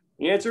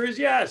 The answer is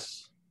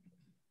yes.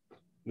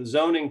 The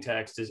zoning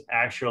text is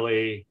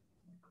actually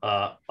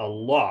a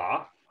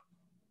law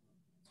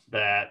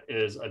that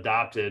is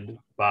adopted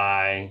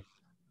by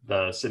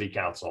the city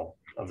council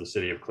of the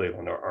city of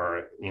Cleveland,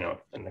 or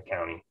in the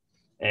county.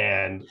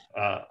 And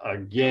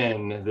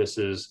again, this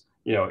is,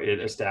 it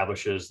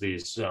establishes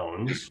these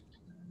zones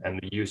and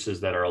the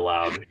uses that are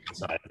allowed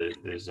inside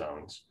the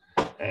zones.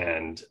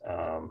 And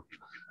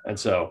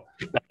so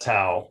that's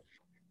how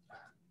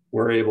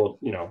we're able,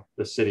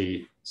 the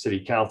city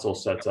council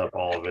sets up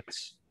all of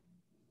its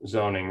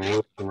zoning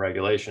rules and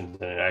regulations,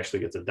 and it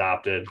actually gets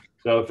adopted.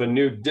 So if a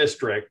new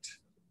district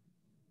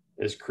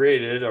is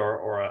created,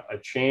 or a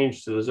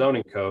change to the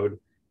zoning code,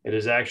 it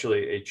is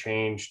actually a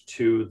change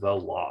to the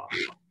law.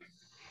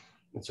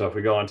 And so if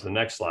we go on to the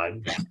next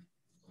slide,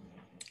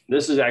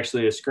 this is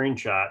actually a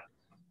screenshot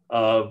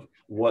of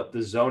what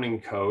the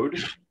zoning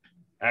code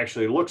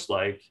actually looks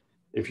like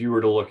if you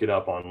were to look it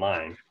up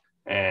online.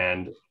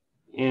 And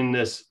in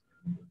this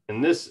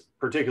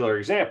particular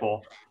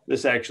example,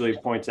 this actually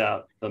points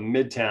out the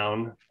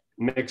Midtown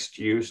mixed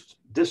use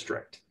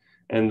district,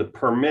 and the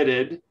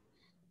permitted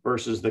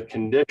versus the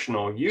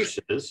conditional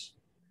uses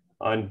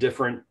on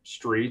different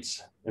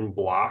streets and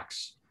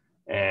blocks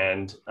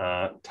and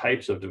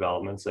types of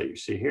developments that you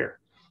see here.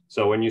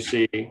 So when you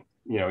see,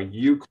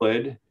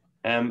 Euclid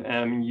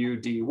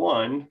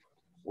MMUD1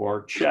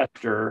 or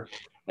Chester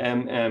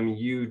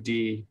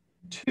MMUD2,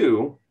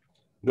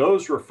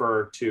 those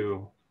refer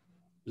to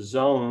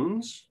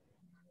zones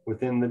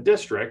within the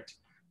district.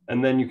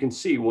 And then you can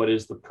see what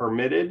is the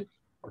permitted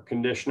or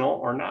conditional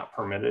or not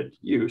permitted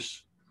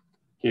use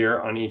here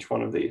on each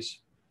one of these.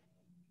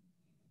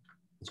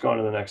 Let's go on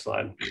to the next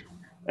slide.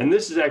 And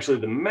this is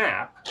actually the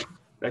map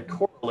that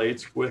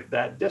correlates with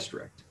that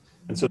district.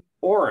 And so the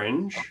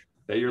orange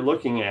that you're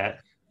looking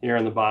at here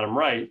on the bottom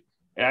right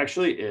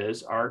actually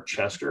is our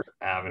Chester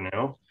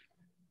Avenue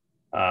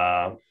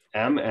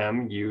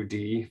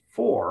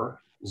MMUD4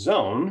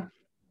 zone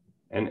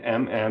and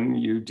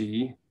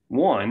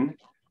MMUD1.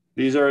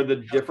 These are the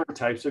different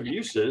types of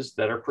uses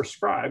that are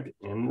prescribed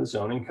in the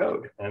zoning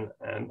code and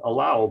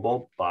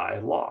allowable by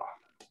law.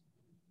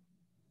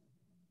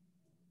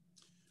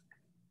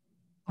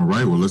 All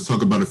right, well, let's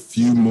talk about a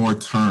few more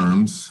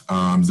terms,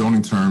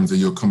 zoning terms that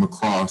you'll come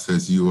across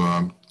as you,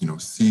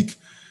 seek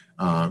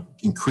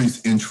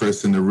increased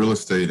interest in the real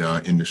estate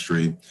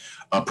industry.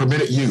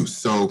 Permitted use.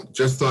 So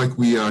just like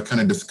we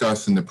kind of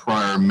discussed in the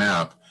prior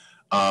map,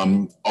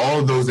 all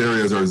of those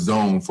areas are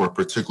zoned for a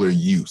particular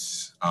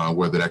use,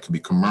 whether that could be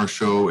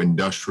commercial,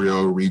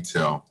 industrial,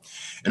 retail.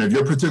 And if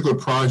your particular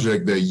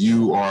project that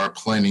you are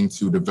planning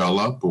to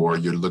develop or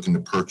you're looking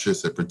to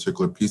purchase a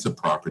particular piece of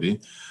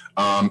property,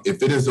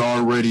 if it is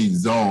already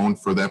zoned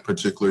for that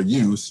particular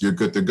use, you're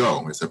good to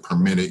go. It's a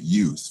permitted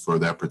use for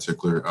that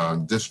particular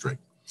district.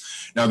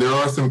 Now, there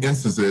are some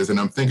instances, and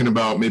I'm thinking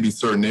about maybe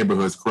certain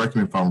neighborhoods, correct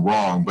me if I'm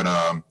wrong, but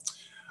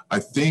I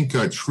think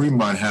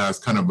Tremont has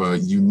kind of a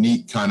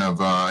unique kind of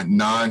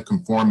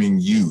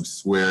non-conforming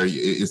use where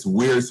it's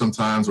weird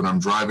sometimes when I'm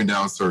driving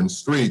down certain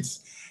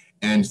streets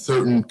and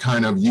certain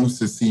kind of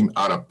uses seem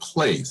out of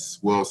place.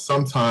 Well,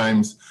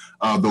 sometimes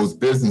those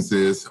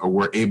businesses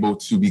were able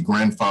to be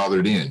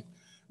grandfathered in,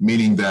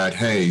 meaning that,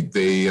 hey,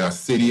 the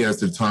city has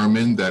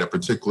determined that a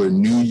particular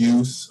new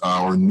use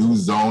or new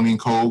zoning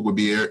code would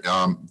be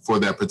for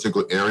that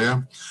particular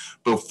area.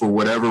 But for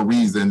whatever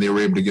reason, they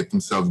were able to get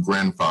themselves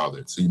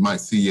grandfathered. So you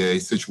might see a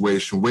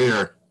situation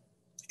where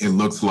it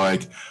looks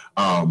like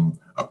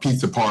a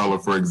pizza parlor,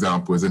 for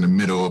example, is in the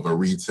middle of a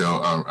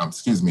retail, a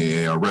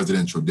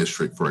residential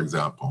district, for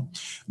example.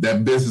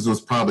 That business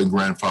was probably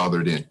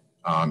grandfathered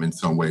in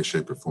some way,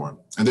 shape, or form.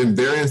 And then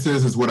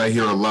variances is what I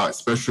hear a lot,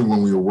 especially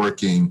when we were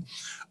working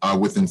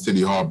within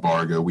City Hall,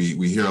 Barga.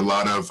 We hear a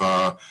lot of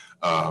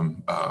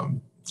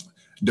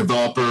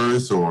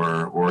developers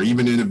or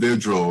even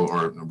individual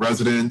or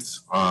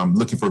residents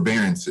looking for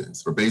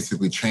variances or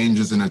basically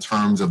changes in the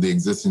terms of the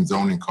existing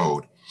zoning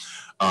code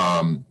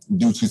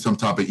due to some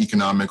type of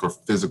economic or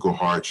physical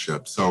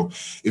hardship. So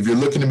if you're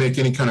looking to make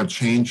any kind of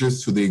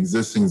changes to the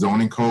existing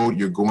zoning code,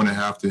 you're going to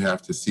have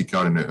to seek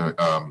out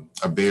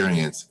a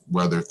variance,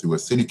 whether through a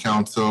city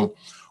council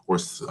or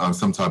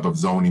some type of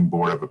zoning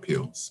board of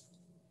appeals.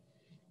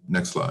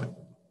 Next slide.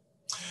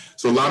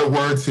 So a lot of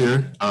words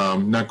here.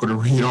 I'm not going to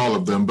read all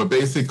of them, but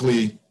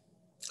basically,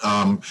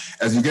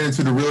 as you get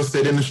into the real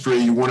estate industry,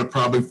 you want to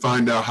probably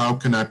find out, how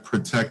can I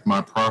protect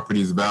my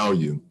property's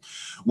value?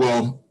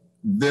 Well,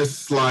 this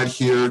slide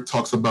here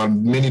talks about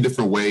many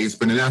different ways,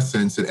 but in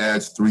essence, it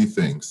adds three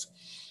things.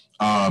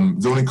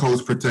 Zoning code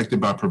is protected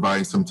by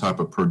providing some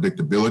type of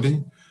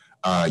predictability,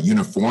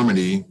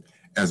 uniformity,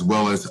 as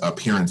well as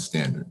appearance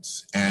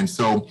standards. And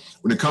so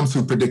when it comes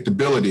to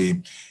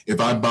predictability, if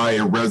I buy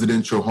a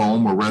residential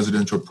home or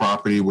residential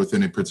property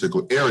within a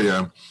particular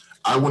area,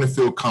 I want to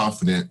feel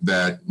confident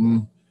that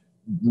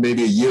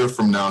maybe a year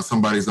from now,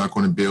 somebody's not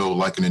going to build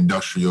like an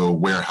industrial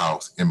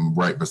warehouse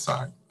right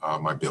beside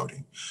my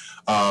building.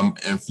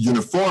 And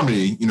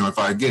uniformity, if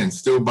I, again,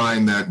 still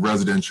buying that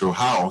residential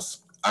house,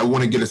 I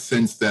want to get a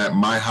sense that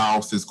my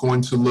house is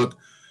going to look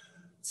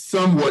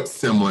somewhat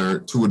similar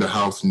to the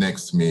house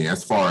next to me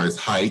as far as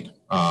height,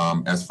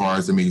 as far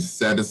as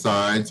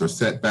set-asides or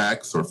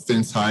setbacks or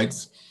fence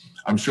heights.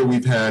 I'm sure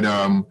we've had,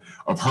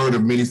 I've heard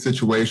of many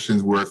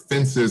situations where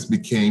fences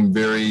became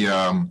very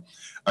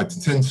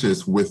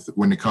contentious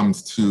when it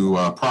comes to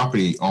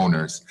property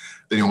owners.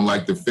 They don't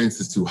like the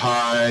fences too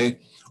high,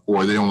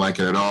 or they don't like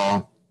it at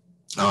all.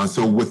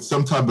 So with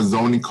some type of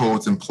zoning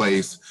codes in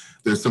place,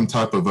 there's some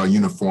type of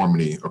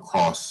uniformity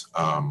across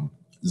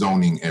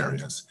zoning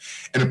areas.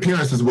 And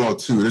appearance as well,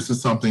 too. This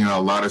is something a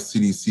lot of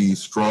CDCs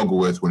struggle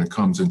with when it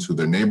comes into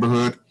their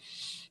neighborhood.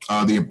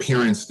 The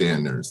appearance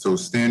standards. So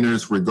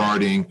standards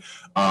regarding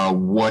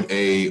what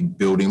a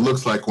building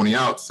looks like on the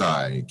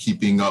outside,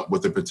 keeping up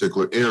with a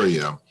particular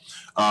area.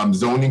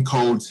 Zoning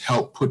codes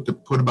help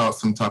put about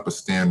some type of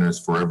standards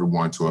for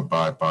everyone to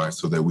abide by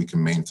so that we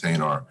can maintain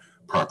our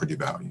property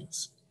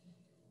values.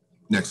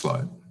 Next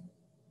slide.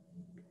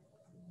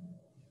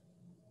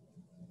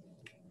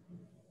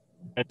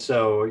 And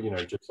so,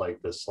 just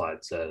like this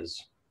slide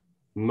says,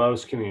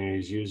 most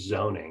communities use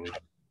zoning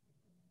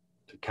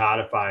to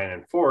codify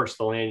and enforce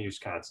the land use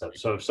concept.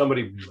 So if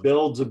somebody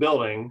builds a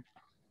building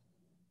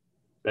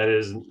that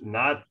is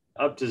not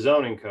up to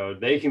zoning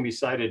code, they can be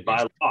cited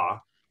by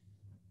law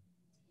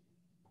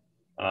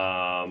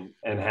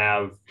and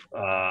have,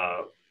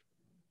 I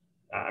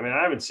mean,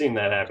 I haven't seen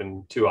that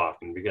happen too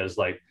often because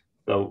like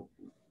the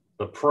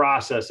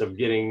process of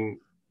getting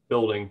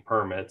building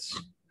permits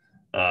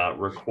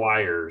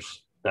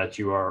requires that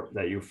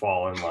you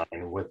fall in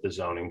line with the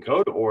zoning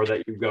code or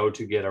that you go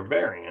to get a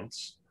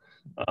variance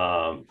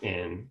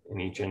in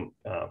each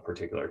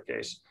particular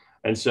case.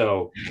 And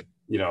so,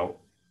 you know,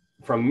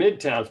 from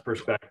Midtown's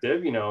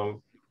perspective, you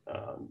know,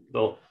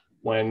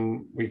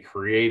 when we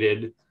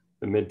created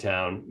the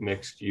Midtown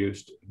mixed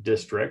use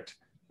district,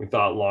 we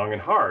thought long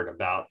and hard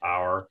about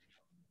our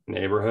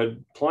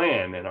neighborhood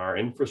plan and our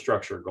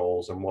infrastructure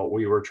goals and what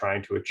we were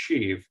trying to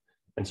achieve.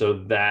 And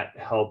so that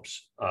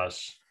helps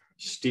us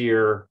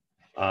steer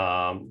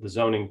the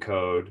zoning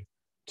code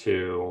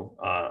to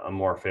a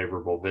more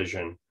favorable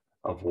vision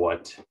of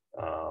what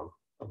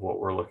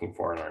we're looking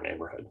for in our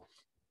neighborhood.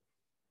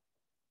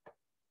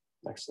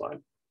 Next slide.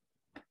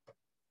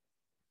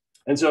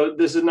 And so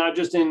this is not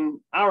just in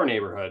our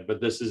neighborhood, but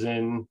this is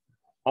in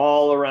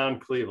all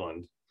around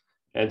Cleveland.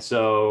 And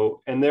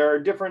so, and there are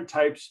different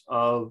types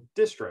of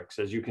districts,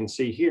 as you can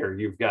see here.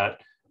 You've got,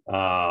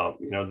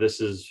 you know, this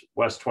is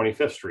West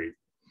 25th Street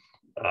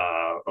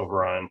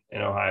over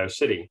in Ohio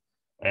City.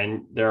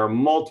 And there are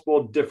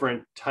multiple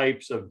different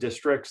types of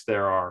districts.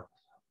 There are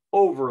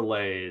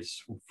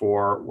overlays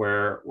for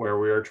where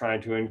we are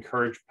trying to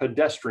encourage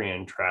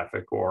pedestrian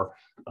traffic or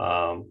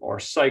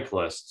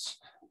cyclists,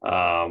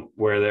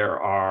 where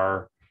there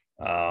are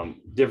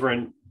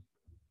different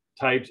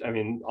types. I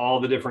mean, all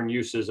the different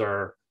uses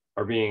are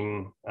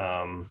being,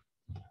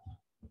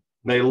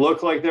 they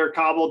look like they're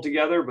cobbled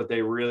together, but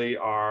they really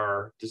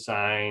are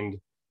designed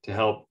to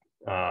help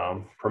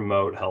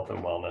promote health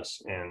and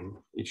wellness in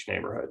each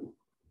neighborhood.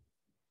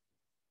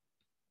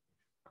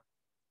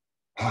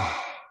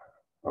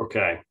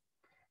 Okay,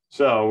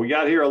 so we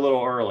got here a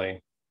little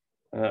early,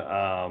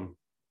 but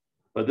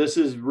this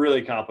is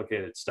really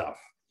complicated stuff.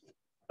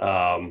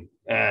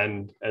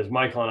 And as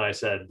Michael and I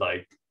said,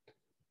 like,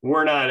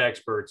 we're not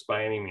experts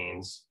by any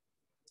means.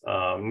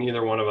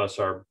 Neither one of us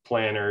are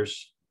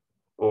planners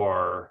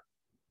or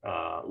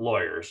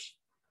lawyers.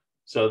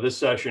 So this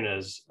session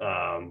is,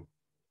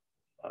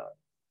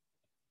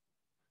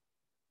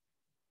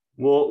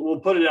 we'll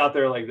put it out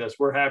there like this.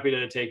 We're happy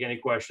to take any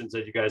questions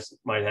that you guys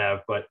might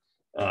have, but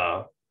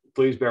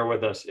please bear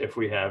with us if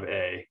we have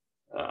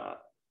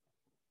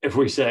if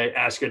we say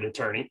ask an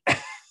attorney.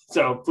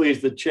 So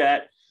please, the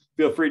chat,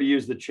 feel free to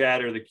use the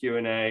chat or the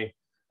Q&A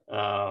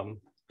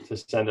to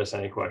send us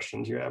any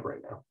questions you have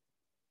right now.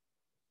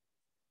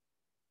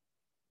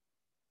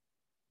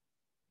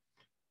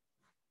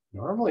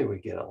 Normally we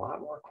get a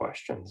lot more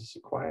questions. It's a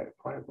quiet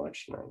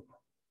bunch tonight.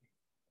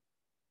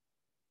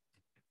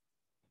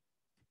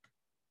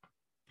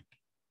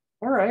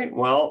 All right,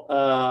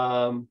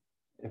 well,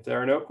 if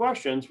there are no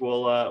questions,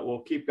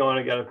 we'll keep going.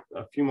 I got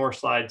a few more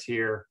slides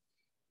here.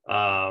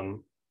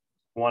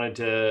 Wanted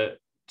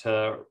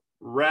to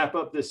wrap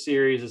up this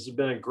series. This has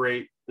been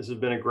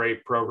a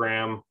great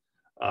program.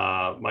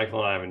 Michael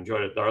and I have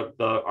enjoyed it.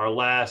 Our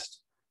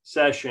last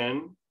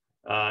session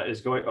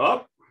is going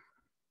up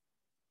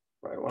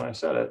right when I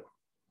said it.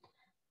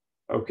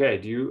 Okay,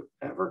 do you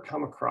ever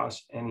come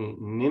across any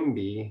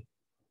NIMBY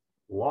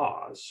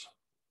laws?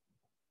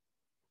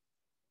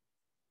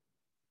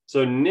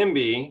 So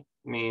NIMBY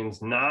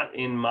means not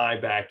in my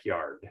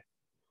backyard.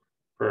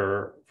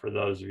 For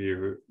those of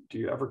you, do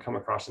you ever come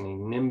across any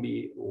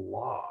NIMBY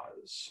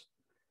laws?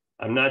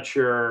 I'm not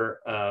sure.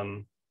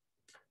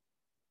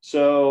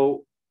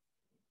 So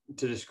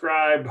to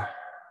describe,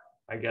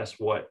 I guess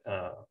what,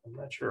 I'm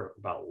not sure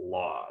about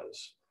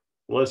laws.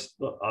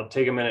 I'll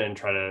take a minute and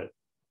try to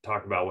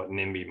talk about what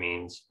NIMBY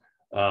means.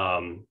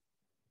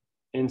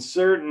 In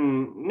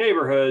certain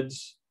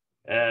neighborhoods,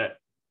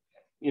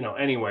 you know,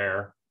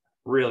 anywhere,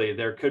 really,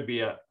 there could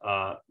be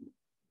no,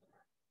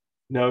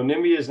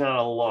 NIMBY is not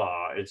a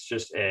law. It's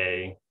just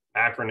a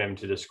acronym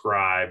to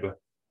describe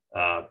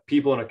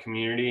people in a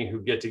community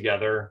who get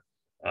together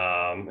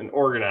and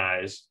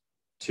organize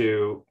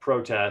to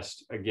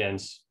protest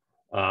against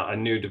a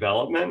new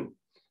development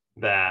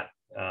that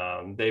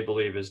they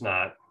believe is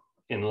not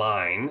in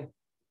line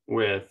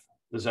with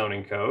the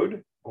zoning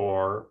code,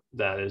 or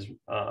that is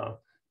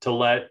to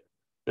let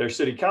their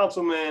city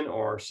councilman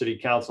or city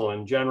council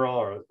in general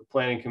or the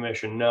planning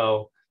commission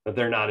know that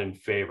they're not in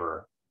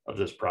favor of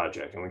this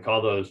project. And we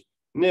call those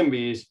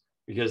NIMBYs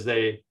because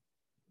they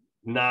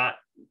not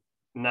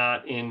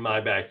in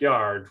my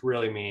backyard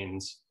really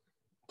means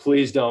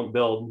please don't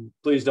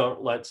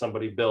let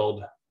somebody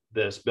build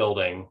this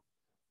building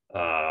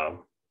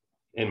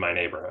in my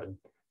neighborhood.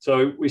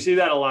 So we see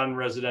that a lot in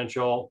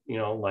residential, you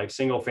know, like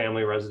single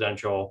family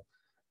residential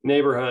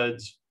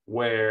neighborhoods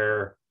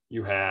where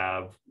you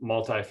have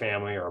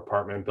multifamily or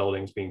apartment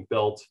buildings being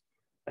built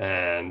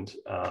and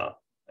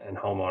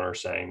homeowners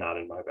saying not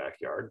in my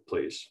backyard,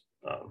 please.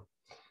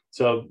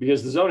 So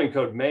because the zoning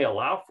code may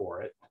allow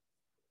for it,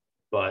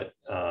 but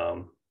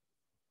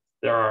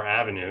there are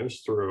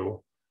avenues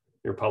through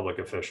your public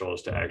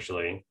officials to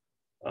actually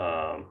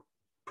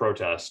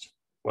protest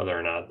whether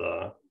or not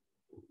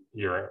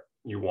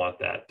you want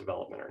that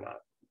development or not.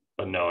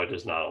 But no, it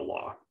is not a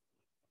law.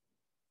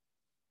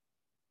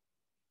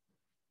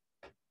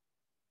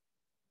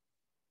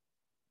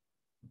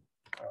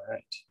 All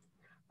right.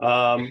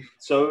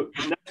 So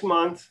next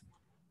month,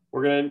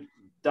 we're going to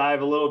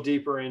dive a little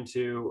deeper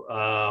into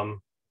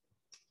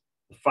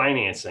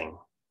financing.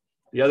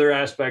 The other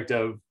aspect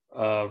of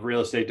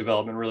real estate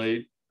development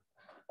really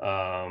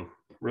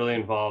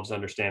involves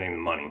understanding the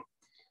money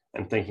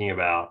and thinking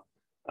about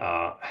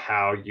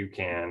how you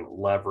can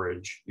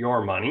leverage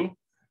your money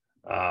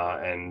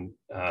and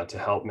to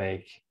help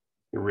make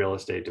your real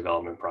estate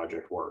development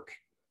project work.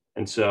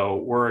 And so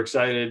we're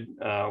excited.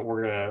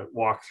 We're going to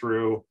walk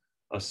through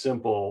a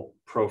simple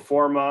pro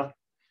forma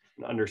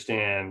and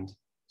understand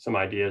some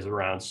ideas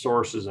around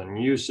sources and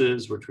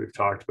uses, which we've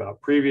talked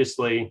about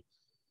previously,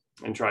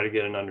 and try to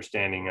get an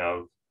understanding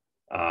of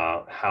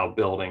how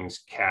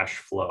buildings cash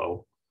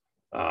flow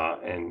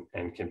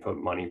and can put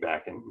money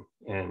back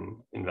in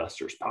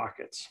investors'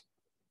 pockets.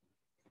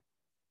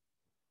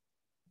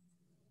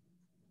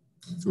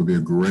 So it'll be a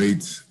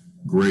great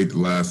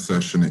last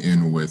session to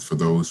end with for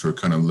those who are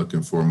kind of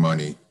looking for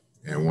money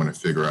and want to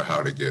figure out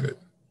how to get it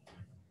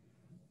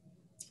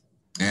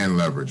and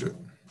leverage it.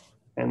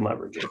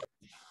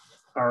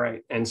 All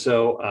right. And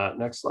so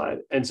next slide.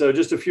 And so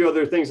just a few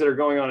other things that are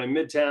going on in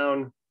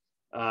Midtown.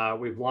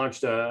 We've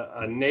launched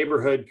a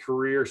neighborhood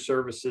career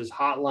services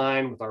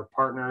hotline with our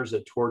partners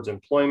at Towards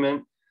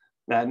Employment.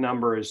 That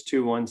number is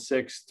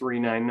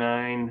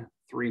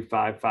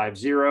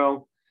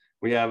 216-399-3550.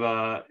 We have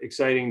an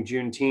exciting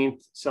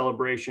Juneteenth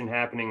celebration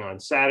happening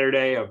on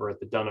Saturday over at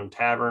the Dunham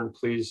Tavern.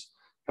 Please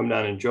come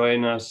down and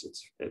join us.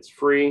 It's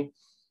free.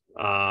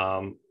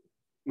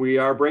 We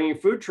are bringing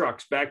food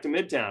trucks back to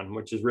Midtown,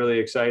 which is really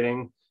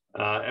exciting.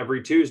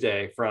 Every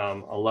Tuesday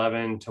from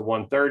 11 to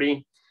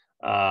 1:30.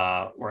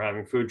 We're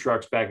having food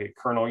trucks back at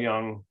Colonel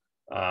Young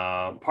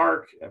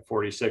Park at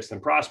 46th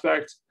and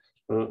Prospect.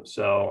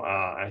 So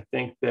I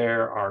think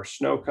there are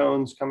snow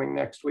cones coming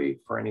next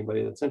week for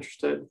anybody that's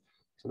interested.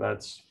 So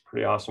that's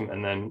pretty awesome.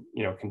 And then,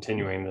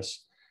 continuing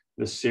this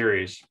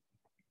series.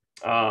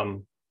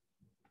 So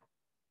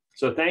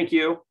thank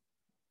you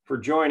for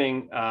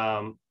joining.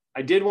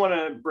 I did want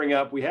to bring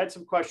up, we had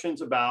some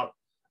questions about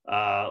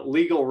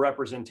legal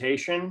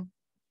representation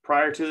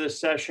prior to this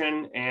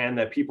session, and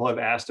that people have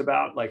asked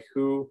about, like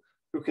who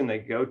can they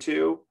go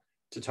to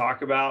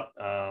talk about.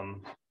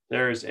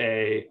 There's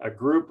a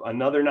group,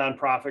 another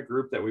nonprofit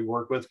group that we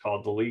work with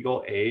called the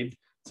Legal Aid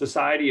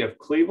Society of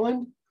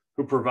Cleveland,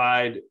 who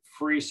provide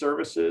free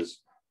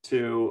services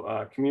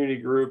to community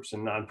groups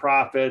and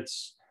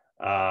nonprofits,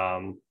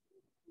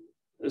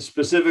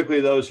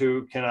 specifically those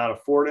who cannot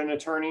afford an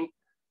attorney,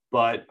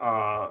 but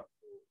are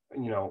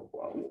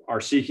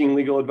seeking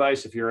legal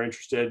advice. If you're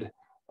interested,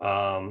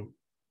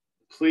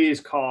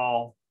 please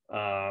call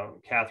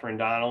Catherine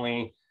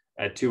Donnelly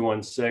at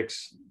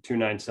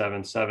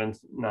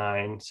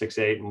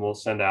 216-297-7968, and we'll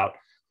send out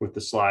with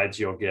the slides.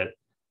 You'll get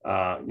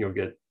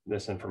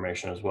this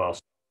information as well.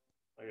 So,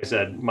 like I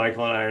said,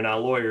 Michael and I are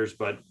not lawyers,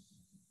 but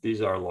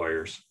these are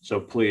lawyers. So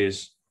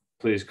please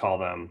call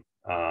them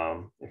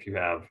if you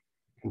have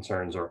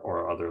concerns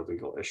or other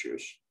legal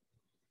issues.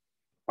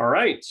 All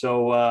right,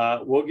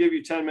 so we'll give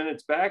you 10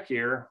 minutes back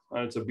here.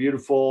 It's a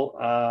beautiful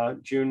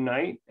June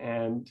night,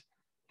 and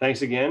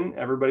thanks again,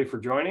 everybody, for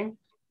joining.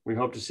 We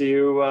hope to see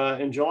you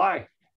in July.